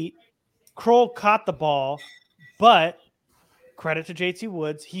was beat. Kroll caught the ball, but credit to JT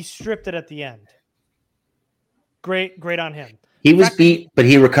Woods, he stripped it at the end. Great on him. He was beat, but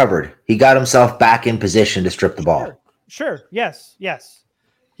he recovered. He got himself back in position to strip the ball. Sure. Yes.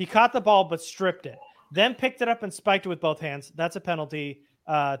 He caught the ball, but stripped it. Then picked it up and spiked it with both hands. That's a penalty.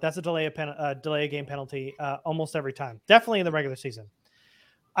 That's a delay of game penalty almost every time. Definitely in the regular season.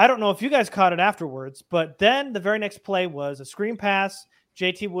 I don't know if you guys caught it afterwards, but then the very next play was a screen pass.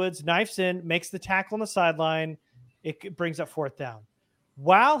 JT Woods knifes in, makes the tackle on the sideline. It brings up fourth down.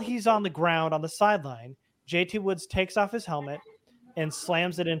 While he's on the ground on the sideline, JT Woods takes off his helmet and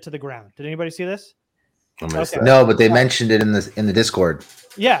slams it into the ground. Did anybody see this? Okay. No, but they mentioned it in the Discord.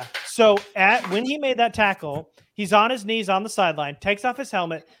 Yeah. So when he made that tackle, he's on his knees on the sideline, takes off his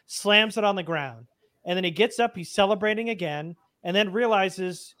helmet, slams it on the ground. And then he gets up, he's celebrating again, and then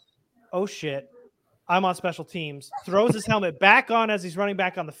realizes, oh shit, I'm on special teams, throws his helmet back on as he's running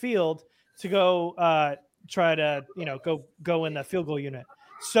back on the field to go try to, go in the field goal unit.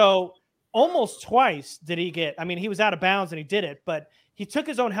 So almost twice did he get, I mean, he was out of bounds and he did it, but he took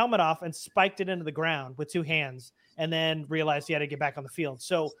his own helmet off and spiked it into the ground with two hands and then realized he had to get back on the field.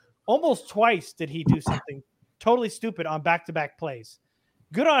 So almost twice did he do something totally stupid on back-to-back plays.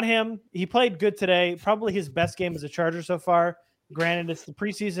 Good on him. He played good today. Probably his best game as a Charger so far. Granted, it's the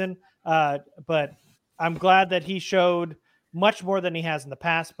preseason, but I'm glad that he showed much more than he has in the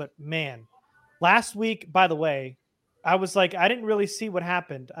past. But, man, last week, by the way, I was like, I didn't really see what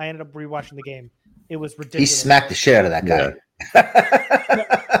happened. I ended up rewatching the game. It was ridiculous. He smacked the shit out of that guy.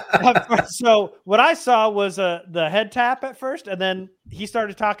 Yeah. So what I saw was the head tap at first, and then he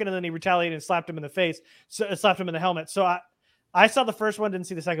started talking, and then he retaliated and slapped him in the face. So slapped him in the helmet. So I saw the first one, didn't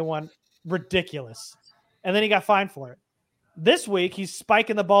see the second one. Ridiculous. And then he got fined for it. This week, he's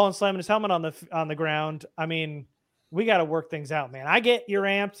spiking the ball and slamming his helmet on the ground. I mean, we got to work things out, man. I get you're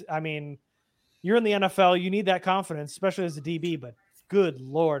amped. I mean, you're in the NFL. You need that confidence, especially as a DB. But good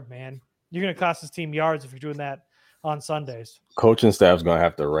Lord, man, you're going to cost this team yards if you're doing that on Sundays. Coaching staff's going to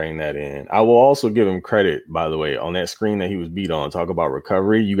have to rein that in. I will also give him credit, by the way, on that screen that he was beat on. Talk about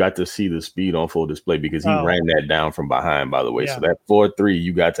recovery. You got to see the speed on full display because he ran that down from behind, by the way. Yeah. So that 4-3,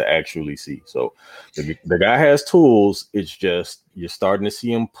 you got to actually see. So the guy has tools. It's just you're starting to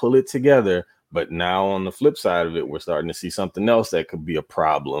see him pull it together. But now on the flip side of it, we're starting to see something else that could be a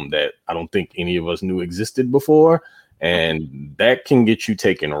problem that I don't think any of us knew existed before. And that can get you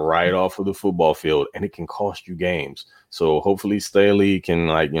taken right off of the football field, and it can cost you games. So hopefully Staley can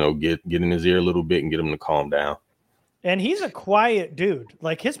get in his ear a little bit and get him to calm down. And he's a quiet dude.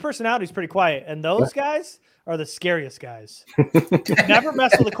 Like his personality is pretty quiet. And those guys are the scariest guys. Never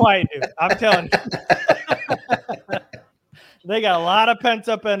mess with a quiet dude. I'm telling you. They got a lot of pent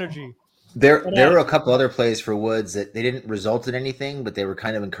up energy. There were a couple other plays for Woods that they didn't result in anything, but they were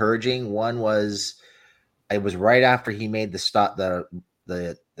kind of encouraging. One was, it was right after he made the stop, the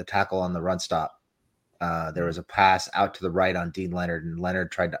tackle on the run stop. There was a pass out to the right on Dean Leonard, and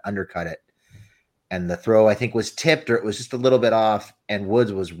Leonard tried to undercut it. And the throw, I think, was tipped, or it was just a little bit off, and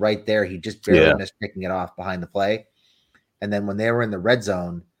Woods was right there. He just barely missed picking it off behind the play. And then when they were in the red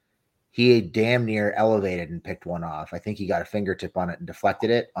zone, he damn near elevated and picked one off. I think he got a fingertip on it and deflected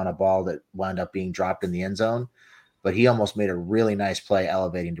it on a ball that wound up being dropped in the end zone. But he almost made a really nice play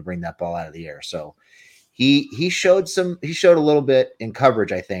elevating to bring that ball out of the air. So he showed a little bit in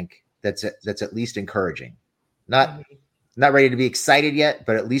coverage, I think, that's at least encouraging. Not ready to be excited yet,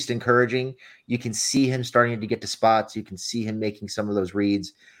 but at least encouraging. You can see him starting to get to spots. You can see him making some of those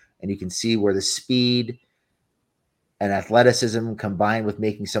reads, and you can see where the speed and athleticism combined with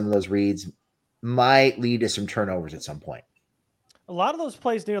making some of those reads might lead to some turnovers at some point. A lot of those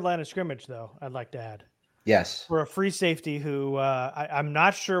plays near line of scrimmage, though, I'd like to add. Yes. For a free safety who I'm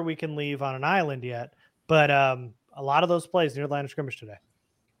not sure we can leave on an island yet, but a lot of those plays near line of scrimmage today.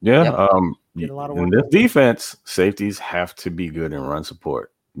 Yeah. Yep. A lot of in this defense, safeties have to be good in run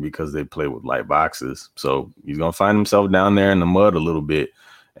support because they play with light boxes. So he's going to find himself down there in the mud a little bit.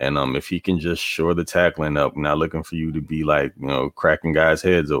 And if he can just shore the tackling up, not looking for you to be like, cracking guys'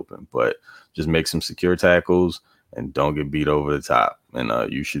 heads open, but just make some secure tackles and don't get beat over the top. And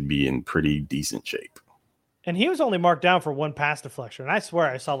you should be in pretty decent shape. And he was only marked down for one pass deflection. I swear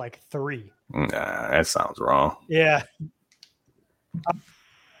I saw like 3. Nah, that sounds wrong. Yeah.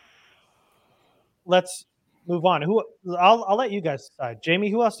 Let's move on. I'll let you guys decide. Jamie,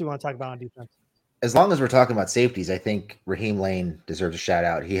 who else do you want to talk about on defense? As long as we're talking about safeties, I think Raheem Lane deserves a shout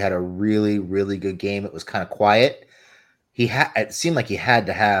out. He had a really, really good game. It was kind of quiet. It seemed like he had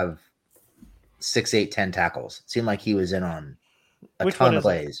to have 6, 8, 10 tackles. It seemed like he was in on a ton of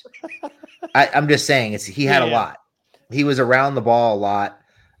plays. I'm just saying he had a lot. He was around the ball a lot,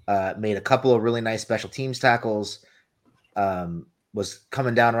 made a couple of really nice special teams tackles, was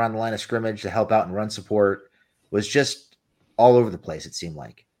coming down around the line of scrimmage to help out and run support, was just all over the place, it seemed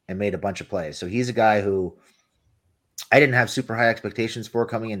like, and made a bunch of plays. So he's a guy who I didn't have super high expectations for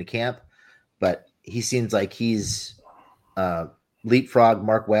coming into camp, but he seems like he's leapfrog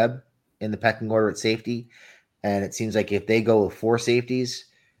Mark Webb in the pecking order at safety. And it seems like if they go with 4 safeties,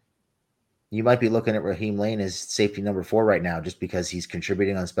 you might be looking at Raheem Lane as safety number 4 right now, just because he's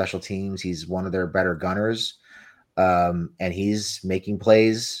contributing on special teams. He's one of their better gunners. and he's making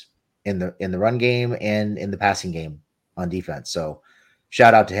plays in the run game and in the passing game on defense. So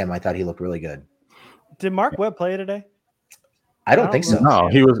shout out to him. I thought he looked really good. Did Mark Webb play today? I don't think so. No,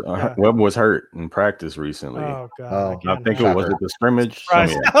 he was Webb was hurt in practice recently. Oh God! Oh, I think it was at the scrimmage.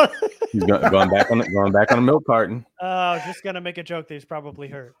 He's going back on the milk carton. Oh, just gonna make a joke that he's probably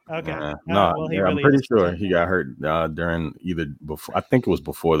hurt. Okay. I'm pretty sure he got hurt during either before. I think it was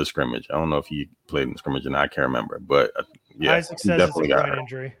before the scrimmage. I don't know if he played in the scrimmage or not. I can't remember, but yeah, Isaac says definitely it's a got groin hurt.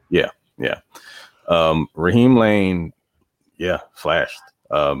 injury. Yeah. Raheem Lane, flashed.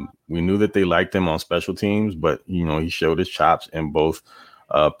 We knew that they liked him on special teams, but he showed his chops in both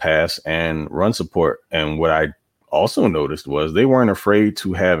pass and run support. And what I also noticed was they weren't afraid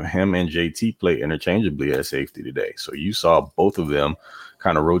to have him and JT play interchangeably at safety today. So you saw both of them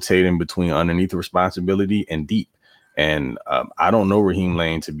kind of rotating between underneath responsibility and deep. And I don't know Raheem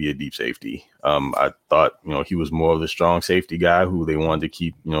Lane to be a deep safety. I thought, he was more of the strong safety guy who they wanted to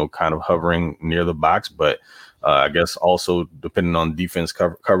keep, kind of hovering near the box. But I guess also depending on defense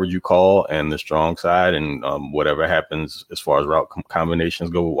coverage you call and the strong side and whatever happens as far as route combinations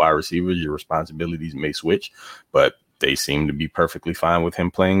go with wide receivers, your responsibilities may switch. But they seem to be perfectly fine with him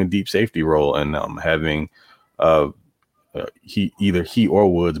playing a deep safety role and having he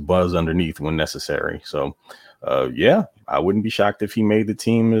or Woods buzz underneath when necessary. So, I wouldn't be shocked if he made the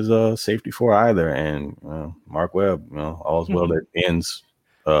team as a safety for either. And Mark Webb, all's well that ends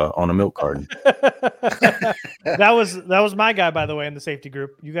on a milk carton. That was my guy, by the way, in the safety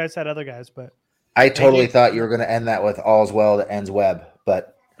group. You guys had other guys, but I totally thought you were going to end that with all's well that ends Webb,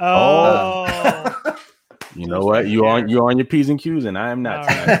 but you know what? You on your P's and Q's, and I am not.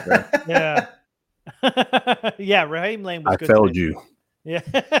 Right. Yeah. Yeah, Raheem Lane was I good. failed today. you.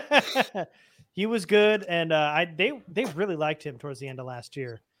 Yeah. He was good, and they really liked him towards the end of last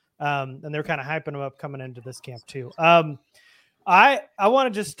year, and they're kind of hyping him up coming into this camp too. I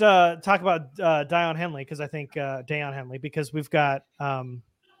want to just talk about Daiyan Henley because we've got I'm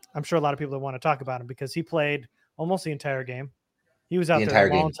sure a lot of people that want to talk about him because he played almost the entire game. He was out there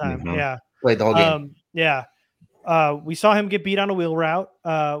a long time. Mm-hmm. Yeah, played the whole game. We saw him get beat on a wheel route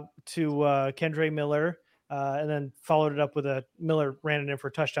to Kendre Miller. And then followed it up with Miller ran it in for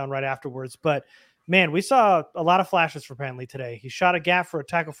a touchdown right afterwards. But, man, we saw a lot of flashes from Henley today. He shot a gap for a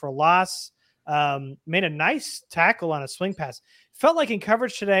tackle for a loss, made a nice tackle on a swing pass. Felt like in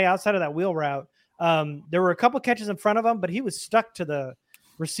coverage today outside of that wheel route, there were a couple catches in front of him, but he was stuck to the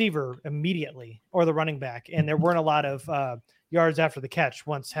receiver immediately or the running back, and there weren't a lot of yards after the catch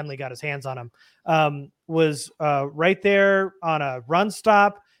once Henley got his hands on him. Was right there on a run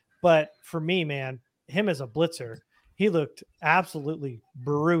stop. But for me, man, him as a blitzer, he looked absolutely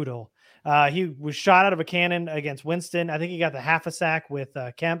brutal. He was shot out of a cannon against Winston. I think he got the half a sack with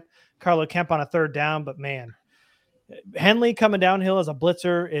Carlo Kemp on a third down. But man, Henley coming downhill as a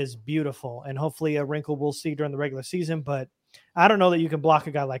blitzer is beautiful, and hopefully a wrinkle we'll see during the regular season. But I don't know that you can block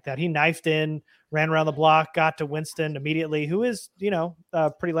a guy like that. He knifed in, ran around the block, got to Winston immediately, who is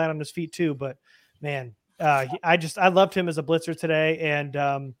pretty light on his feet too. But man, I loved him as a blitzer today,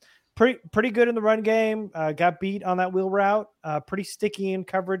 and pretty good in the run game. Got beat on that wheel route. Pretty sticky in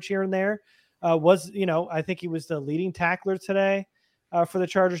coverage here and there. I think he was the leading tackler today for the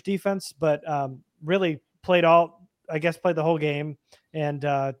Chargers defense, but really played the whole game and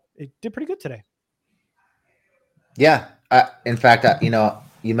it did pretty good today. Yeah. In fact,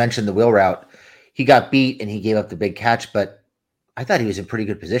 you mentioned the wheel route. He got beat and he gave up the big catch, but I thought he was in pretty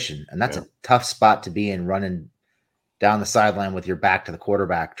good position. And that's a tough spot to be in, running down the sideline with your back to the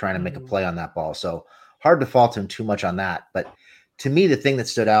quarterback, trying to make a play on that ball. So hard to fault him too much on that. But to me, the thing that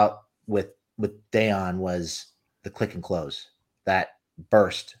stood out with Daiyan was the click and close, that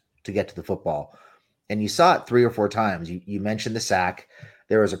burst to get to the football. And you saw it 3 or 4 times. You mentioned the sack.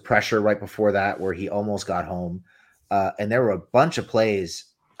 There was a pressure right before that where he almost got home. And there were a bunch of plays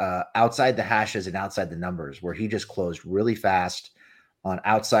outside the hashes and outside the numbers where he just closed really fast on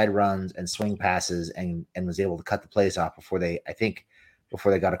outside runs and swing passes and was able to cut the plays off before they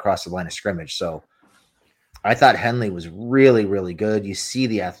got across the line of scrimmage. So I thought Henley was really, really good. You see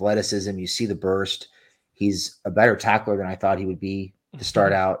the athleticism, you see the burst. He's a better tackler than I thought he would be to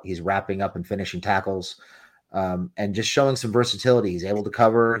start out. He's wrapping up and finishing tackles and just showing some versatility. He's able to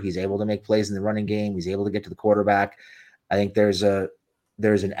cover. He's able to make plays in the running game. He's able to get to the quarterback. I think there's an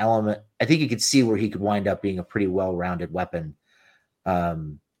element. I think you could see where he could wind up being a pretty well-rounded weapon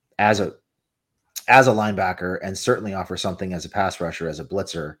as a linebacker, and certainly offer something as a pass rusher, as a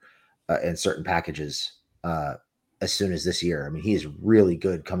blitzer in certain packages as soon as this year. I mean, he is really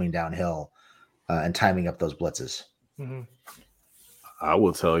good coming downhill and timing up those blitzes. Mm-hmm. I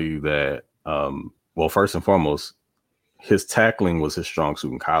will tell you that, first and foremost, his tackling was his strong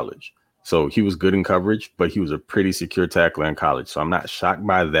suit in college. So he was good in coverage, but he was a pretty secure tackler in college. So I'm not shocked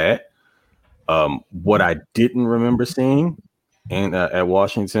by that. What I didn't remember seeing at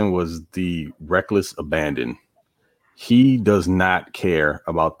Washington was the reckless abandon. He does not care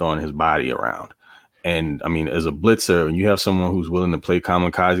about throwing his body around. And I mean, as a blitzer, when you have someone who's willing to play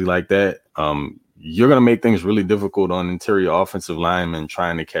kamikaze like that, you're going to make things really difficult on interior offensive linemen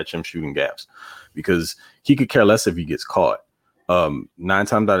trying to catch him shooting gaps, because he could care less if he gets caught. 9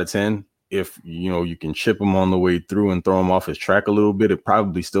 times out of 10, if you can chip him on the way through and throw him off his track a little bit, it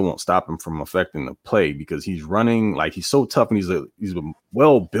probably still won't stop him from affecting the play, because he's running like he's so tough and he's a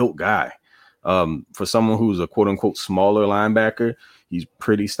well-built guy. For someone who's a quote unquote smaller linebacker, he's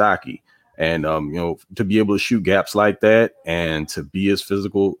pretty stocky. And, to be able to shoot gaps like that and to be as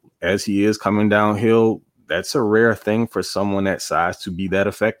physical as he is coming downhill, that's a rare thing for someone that size to be that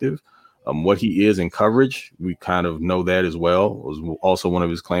effective. What he is in coverage, we kind of know that as well. It was also one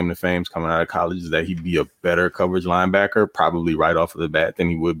of his claim to fame coming out of college, is that he'd be a better coverage linebacker, probably right off of the bat, than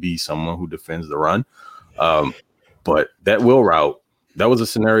he would be someone who defends the run. But that wheel route, that was a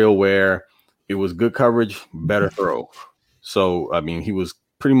scenario where it was good coverage, better throw. So, I mean, he was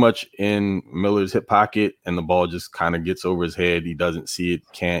pretty much in Miller's hip pocket and the ball just kind of gets over his head. He doesn't see it,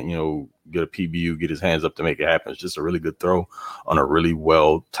 can't, get a PBU, get his hands up to make it happen. It's just a really good throw on a really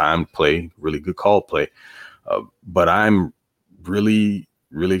well-timed play, really good call play. But I'm really,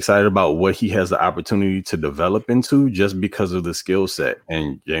 really excited about what he has the opportunity to develop into just because of the skill set.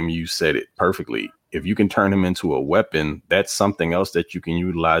 And Jamie, you said it perfectly. If you can turn him into a weapon, that's something else that you can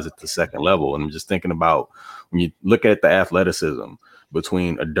utilize at the second level. And I'm just thinking about when you look at the athleticism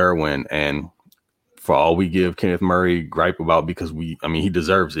between a Derwin, and for all we give Kenneth Murray gripe about, because he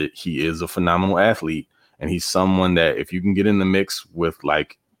deserves it. He is a phenomenal athlete, and he's someone that if you can get in the mix with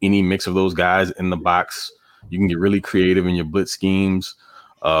like any mix of those guys in the box, you can get really creative in your blitz schemes,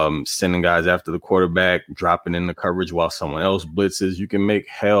 sending guys after the quarterback, dropping in the coverage while someone else blitzes. You can make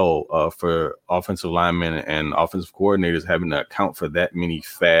hell for offensive linemen and offensive coordinators having to account for that many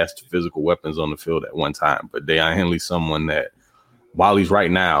fast physical weapons on the field at one time. But Deion Henley's someone that, while he's right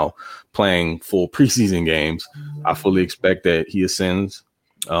now playing full preseason games, I fully expect that he ascends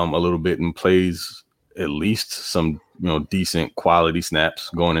a little bit and plays at least some decent quality snaps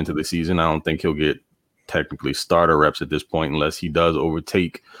going into the season. I don't think he'll get technically starter reps at this point unless he does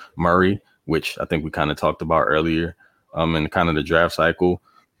overtake Murray, which I think we kind of talked about earlier in kind of the draft cycle.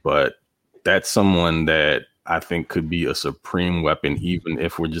 But that's someone that I think could be a supreme weapon, even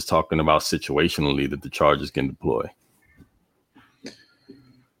if we're just talking about situationally that the Chargers can deploy.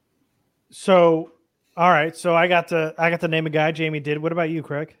 So, all right. So I got to name a guy. Jamie did. What about you,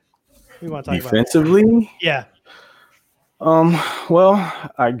 Craig? Who you want to talk defensively? About? Yeah.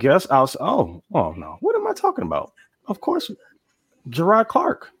 Well, I guess oh no. What am I talking about? Of course, Gerard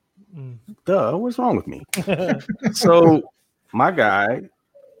Clark. Duh, what's wrong with me? So my guy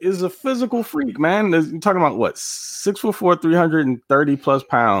is a physical freak, man. You're talking about what? 6'4", 330 plus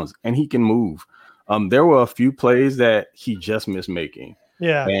pounds, and he can move. There were a few plays that he just missed making.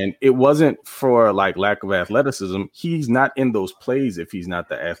 Yeah. And it wasn't for like lack of athleticism. He's not in those plays if he's not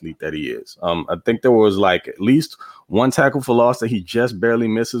the athlete that he is. I think there was like at least one tackle for loss that he just barely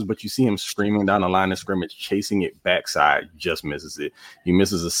misses, but you see him streaming down the line of scrimmage, chasing it backside, just misses it. He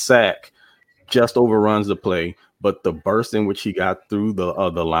misses a sack, just overruns the play. But the burst in which he got through the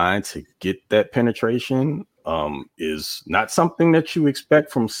line to get that penetration is not something that you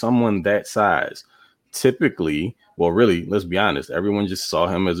expect from someone that size. Typically, well, really, let's be honest, everyone just saw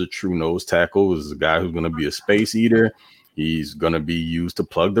him as a true nose tackle, as a guy who's going to be a space eater. He's going to be used to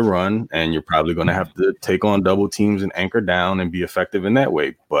plug the run, and you're probably going to have to take on double teams and anchor down and be effective in that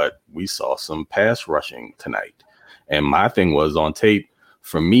way. But we saw some pass rushing tonight. And my thing was, on tape,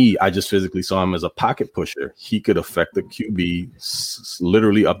 for me, I just physically saw him as a pocket pusher. He could affect the QB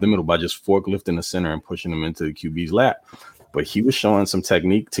literally up the middle by just forklifting the center and pushing him into the QB's lap. But he was showing some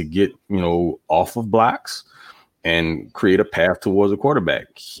technique to get, off of blocks and create a path towards a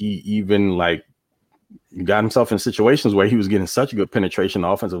quarterback. He even got himself in situations where he was getting such good penetration. The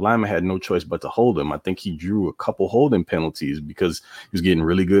offensive lineman had no choice but to hold him. I think he drew a couple holding penalties because he was getting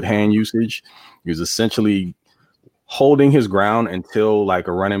really good hand usage. He was essentially holding his ground until like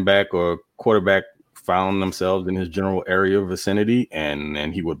a running back or quarterback found themselves in his general area vicinity,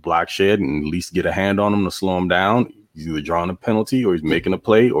 and he would block shed and at least get a hand on him to slow him down. He's either drawing a penalty or he's making a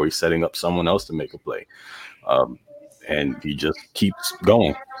play or he's setting up someone else to make a play. And he just keeps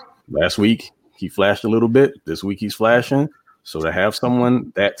going. Last week, he flashed a little bit. This week, he's flashing. So to have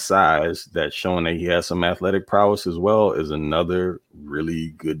someone that size that's showing that he has some athletic prowess as well is another really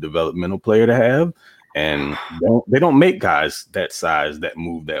good developmental player to have. And they don't make guys that size that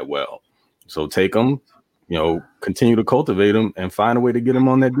move that well. So take them, continue to cultivate them and find a way to get them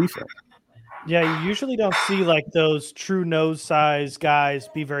on that defense. Yeah, you usually don't see like those true nose size guys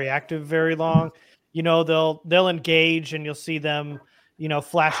be very active very long. They'll engage and you'll see them,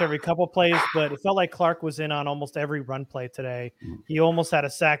 flash every couple plays, but it felt like Clark was in on almost every run play today. He almost had a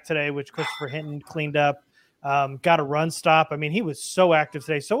sack today, which Christopher Hinton cleaned up, got a run stop. I mean, he was so active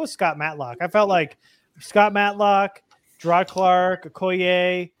today. So was Scott Matlock. I felt like Scott Matlock, Gerard Clark,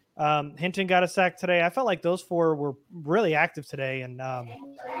 Okoye, Hinton got a sack today. I felt like those four were really active today, and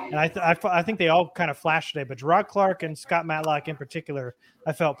I think they all kind of flashed today. But Gerard Clark and Scott Matlock in particular,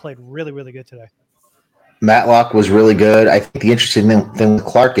 I felt played really, really good today. Matlock was really good. I think the interesting thing with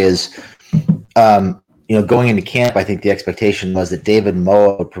Clark is, going into camp, I think the expectation was that David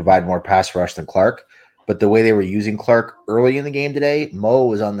Moa would provide more pass rush than Clark. But the way they were using Clark early in the game today, Moa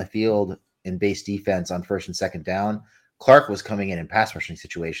was on the field in base defense on first and second down. Clark was coming in pass rushing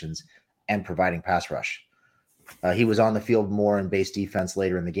situations and providing pass rush. He was on the field more in base defense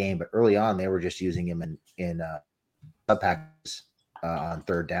later in the game, but early on they were just using him in sub packages on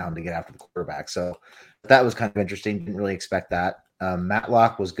third down to get after the quarterback. So that was kind of interesting. Didn't really expect that.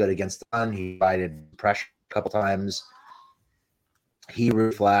 Matlock was good against the run. He provided pressure a couple times. He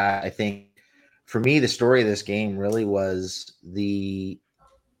really flat. I think for me, the story of this game really was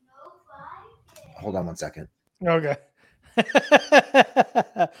hold on one second. Okay.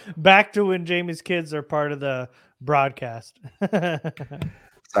 Back to when Jamie's kids are part of the broadcast.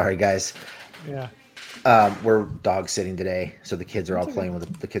 Sorry, guys. Yeah. We're dog sitting today, so the kids are all playing with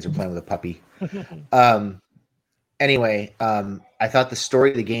a puppy. Anyway, I thought the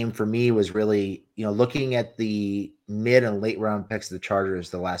story of the game for me was really, looking at the mid and late round picks of the Chargers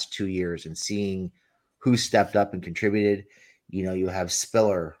the last 2 years and seeing who stepped up and contributed. You have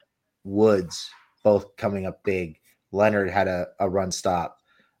Spiller, Woods, both coming up big. Leonard had a run stop.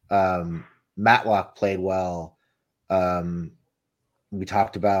 Matlock played well. We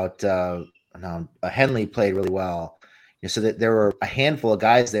talked about Henley played really well. So that there were a handful of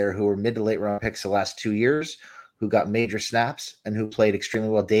guys there who were mid to late round picks the last 2 years who got major snaps and who played extremely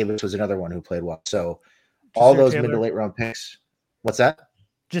well. Davis was another one who played well. So all those mid to late round picks. What's that?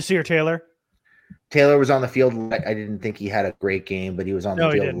 Jasir Taylor. Taylor was on the field. I didn't think he had a great game, but he was on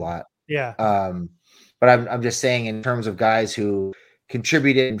the field a lot. Yeah. But I'm just saying in terms of guys who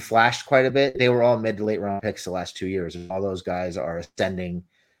contributed and flashed quite a bit, they were all mid to late round picks the last 2 years. And all those guys are ascending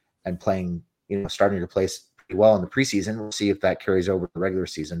and playing, starting to play pretty well in the preseason. We'll see if that carries over to the regular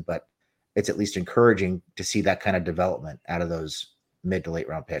season, but it's at least encouraging to see that kind of development out of those mid to late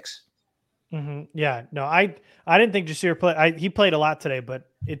round picks. Mm-hmm. Yeah, no, I didn't think Jasir played. He played a lot today, but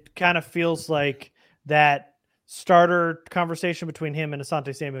it kind of feels like that starter conversation between him and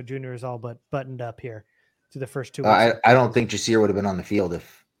Asante Samuel Jr. is all but buttoned up here through the first 2 weeks. I don't think Jasir would have been on the field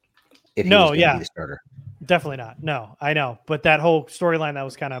if he was going to be the starter. Definitely not. No, I know. But that whole storyline that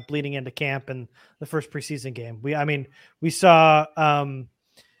was kind of bleeding into camp and the first preseason game. We saw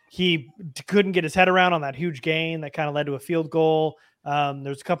he couldn't get his head around on that huge gain that kind of led to a field goal.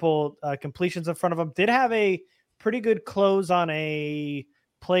 There's a couple completions in front of him. Did have a pretty good close on a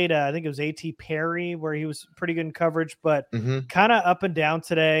play to, I think it was A.T. Perry, where he was pretty good in coverage, but kind of up and down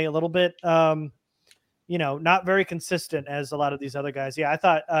today a little bit. Not very consistent as a lot of these other guys. Yeah, I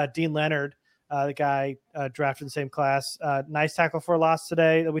thought Dean Leonard, the guy drafted in the same class, nice tackle for a loss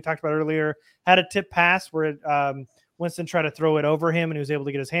today that we talked about earlier. Had a tip pass where Winston tried to throw it over him and he was able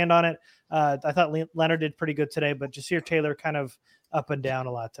to get his hand on it. I thought Leonard did pretty good today, but Jasir Taylor kind of up and down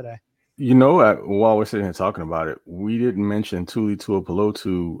a lot today. While we're sitting here talking about it, we didn't mention Tuli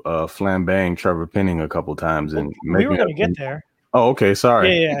Tuipulotu flambang Trevor Penning a couple times. And we were going to get there. Oh, okay.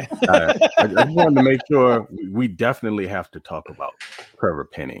 Sorry. Yeah. I just wanted to make sure we definitely have to talk about Trevor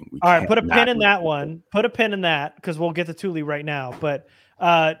Penning. All right, put a pin in that one. Put a pin in that because we'll get to Tuli right now. But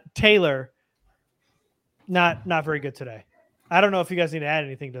Taylor, not very good today. I don't know if you guys need to add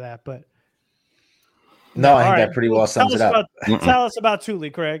anything to that, but no, I think that pretty well sums it up. Tell us about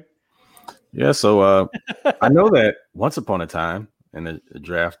Tuli, Craig. Yeah, so I know that once upon a time in the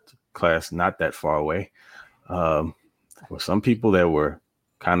draft class, not that far away, were some people that were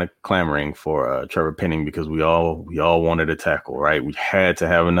kind of clamoring for Trevor Penning because we all wanted a tackle, right? We had to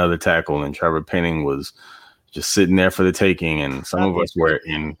have another tackle, and Trevor Penning was just sitting there for the taking, and some of us were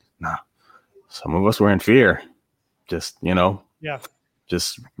in fear, just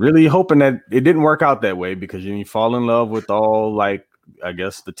just really hoping that it didn't work out that way because you fall in love with all I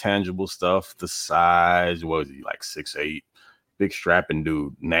guess the tangible stuff, the size. What was he, like 6'8", big strapping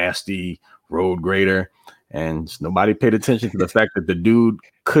dude, nasty road grader. and just nobody paid attention to the fact that the dude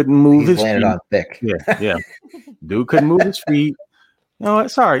couldn't move his landed feet. on thick. Yeah. Dude couldn't move his feet. You know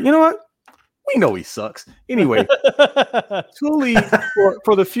what? Sorry. You know what? We know he sucks. Anyway, Thule,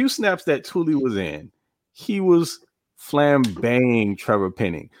 for the few snaps that Thule was in, he was flambeing Trevor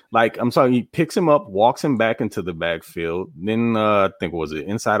Penning. Like, I'm sorry, he picks him up, walks him back into the backfield. Then I think, was it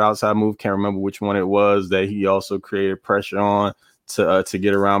inside outside move? Can't remember which one it was that he also created pressure on to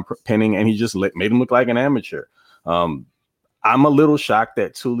get around Penning, and he just made him look like an amateur. I'm a little shocked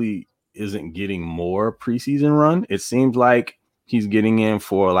that Thule isn't getting more preseason run. It seems like he's getting in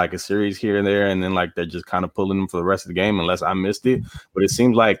for like a series here and there, and then like they're just kind of pulling him for the rest of the game, unless I missed it. But it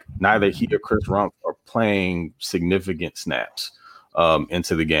seems like neither he or Chris Rumpf are playing significant snaps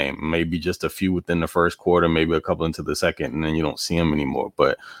into the game. Maybe just a few within the first quarter, maybe a couple into the second, and then you don't see him anymore.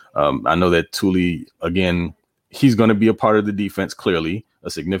 But I know that Thule, again, he's going to be a part of the defense, clearly a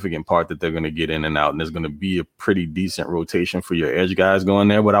significant part that they're going to get in and out. And there's going to be a pretty decent rotation for your edge guys going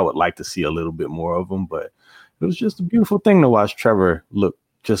there, but I would like to see a little bit more of them. But it was just a beautiful thing to watch Trevor look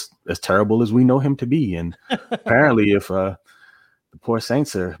just as terrible as we know him to be. And apparently if the poor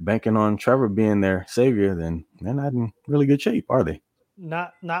Saints are banking on Trevor being their savior, then they're not in really good shape, are they?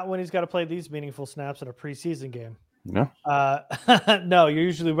 Not when he's got to play these meaningful snaps in a preseason game. No. No, you're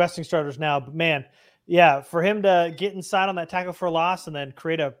usually resting starters now. But, man, yeah, for him to get inside on that tackle for a loss and then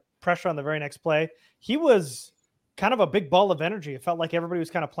create a pressure on the very next play, he was kind of a big ball of energy. It felt like everybody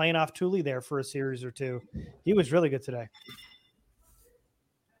was kind of playing off Thule there for a series or two. He was really good today.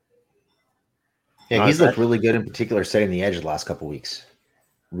 Yeah, he's looked really good, in particular setting the edge the last couple of weeks.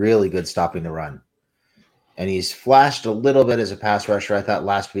 Really good stopping the run. And he's flashed a little bit as a pass rusher. I thought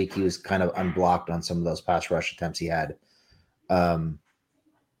last week he was kind of unblocked on some of those pass rush attempts he had.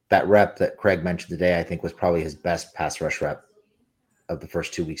 That rep that Craig mentioned today, I think, was probably his best pass rush rep of the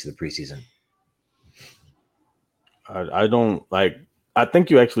first 2 weeks of the preseason. I think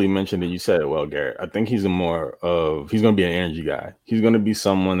you actually mentioned it. You said it well, Garrett. I think he's going to be an energy guy. He's going to be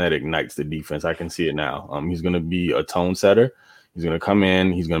someone that ignites the defense. I can see it now. He's going to be a tone setter. He's going to come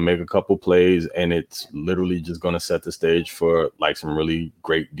in, he's going to make a couple plays, and it's literally just going to set the stage for like some really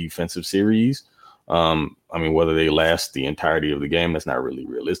great defensive series. Whether they last the entirety of the game, that's not really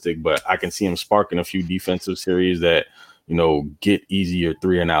realistic, but I can see him sparking a few defensive series that, get easier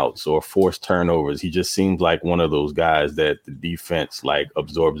 3-and-outs or force turnovers. He just seems like one of those guys that the defense like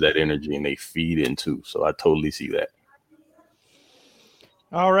absorbs that energy and they feed into. So I totally see that.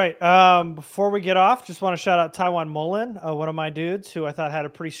 All right. Before we get off, just want to shout out Taiwan Mullen, one of my dudes who I thought had a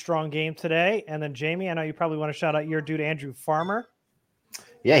pretty strong game today. And then Jamie, I know you probably want to shout out your dude, Andrew Farmer.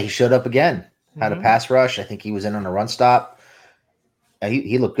 Yeah, he showed up again. Had a pass rush. I think he was in on a run stop.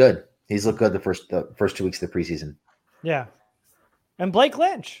 He looked good. He's looked good the first 2 weeks of the preseason. Yeah. And Blake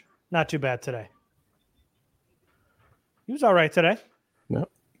Lynch, not too bad today. He was all right today. Yep.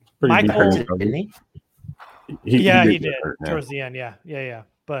 Michael, didn't he? He did towards the end. Yeah.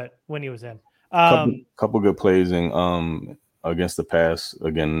 But when he was in, couple good plays and against the pass.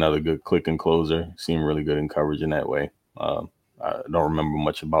 Again, another good click and closer. Seemed really good in coverage in that way. I don't remember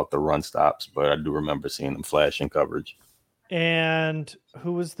much about the run stops, but I do remember seeing them flash in coverage. And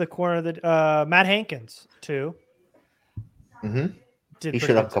who was the corner that Matt Hankins too? He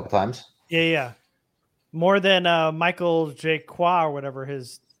showed up a couple times. Yeah. More than Michael J. Qua or whatever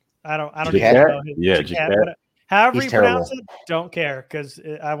his. I don't even know. Jaquette. However He's you terrible. pronounce it, don't care because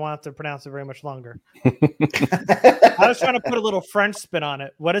I want to pronounce it very much longer. I was trying to put a little French spin on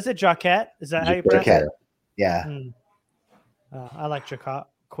it. What is it, Jaquette? Is that how you pronounce it? Yeah. I like Jaquette.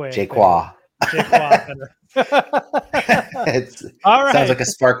 Jaquette. All right. Sounds like a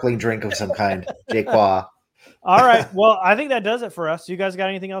sparkling drink of some kind. Jaquette. All right. Well, I think that does it for us. You guys got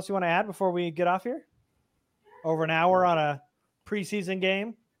anything else you want to add before we get off here? Over an hour on a preseason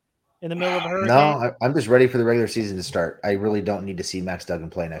game in the middle of a hurricane? No, I'm just ready for the regular season to start. I really don't need to see Max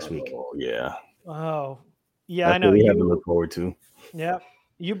Duggan play next week. Oh, yeah. Oh, yeah, That's I know. what we have to look forward to. Yeah.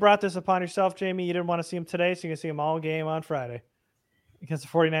 You brought this upon yourself, Jamie. You didn't want to see him today, so you can see him all game on Friday against the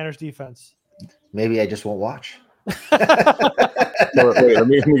 49ers defense. Maybe I just won't watch. Wait, let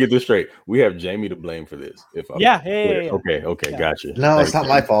me get this straight. We have Jamie to blame for this. Yeah. Okay, gotcha. No, it's not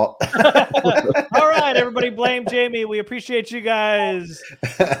my fault. All right, everybody, blame Jamie. We appreciate you guys.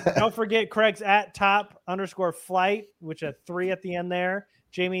 Don't forget Craig's @top_flight, which at 3 at the end there.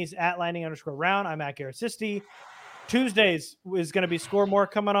 Jamie's @lightning_round. I'm @GarrettSisti. Tuesdays is going to be Score More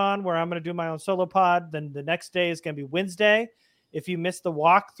coming on, where I'm going to do my own solo pod. Then the next day is going to be Wednesday. If you missed the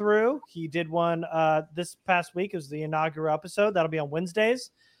walkthrough, he did one this past week. It was the inaugural episode. That'll be on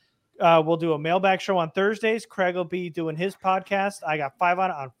Wednesdays. We'll do a mailbag show on Thursdays. Craig will be doing his podcast. I got 5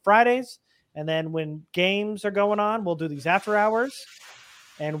 on Fridays. And then when games are going on, we'll do these after hours.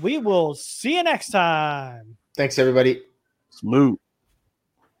 And we will see you next time. Thanks, everybody. Salute.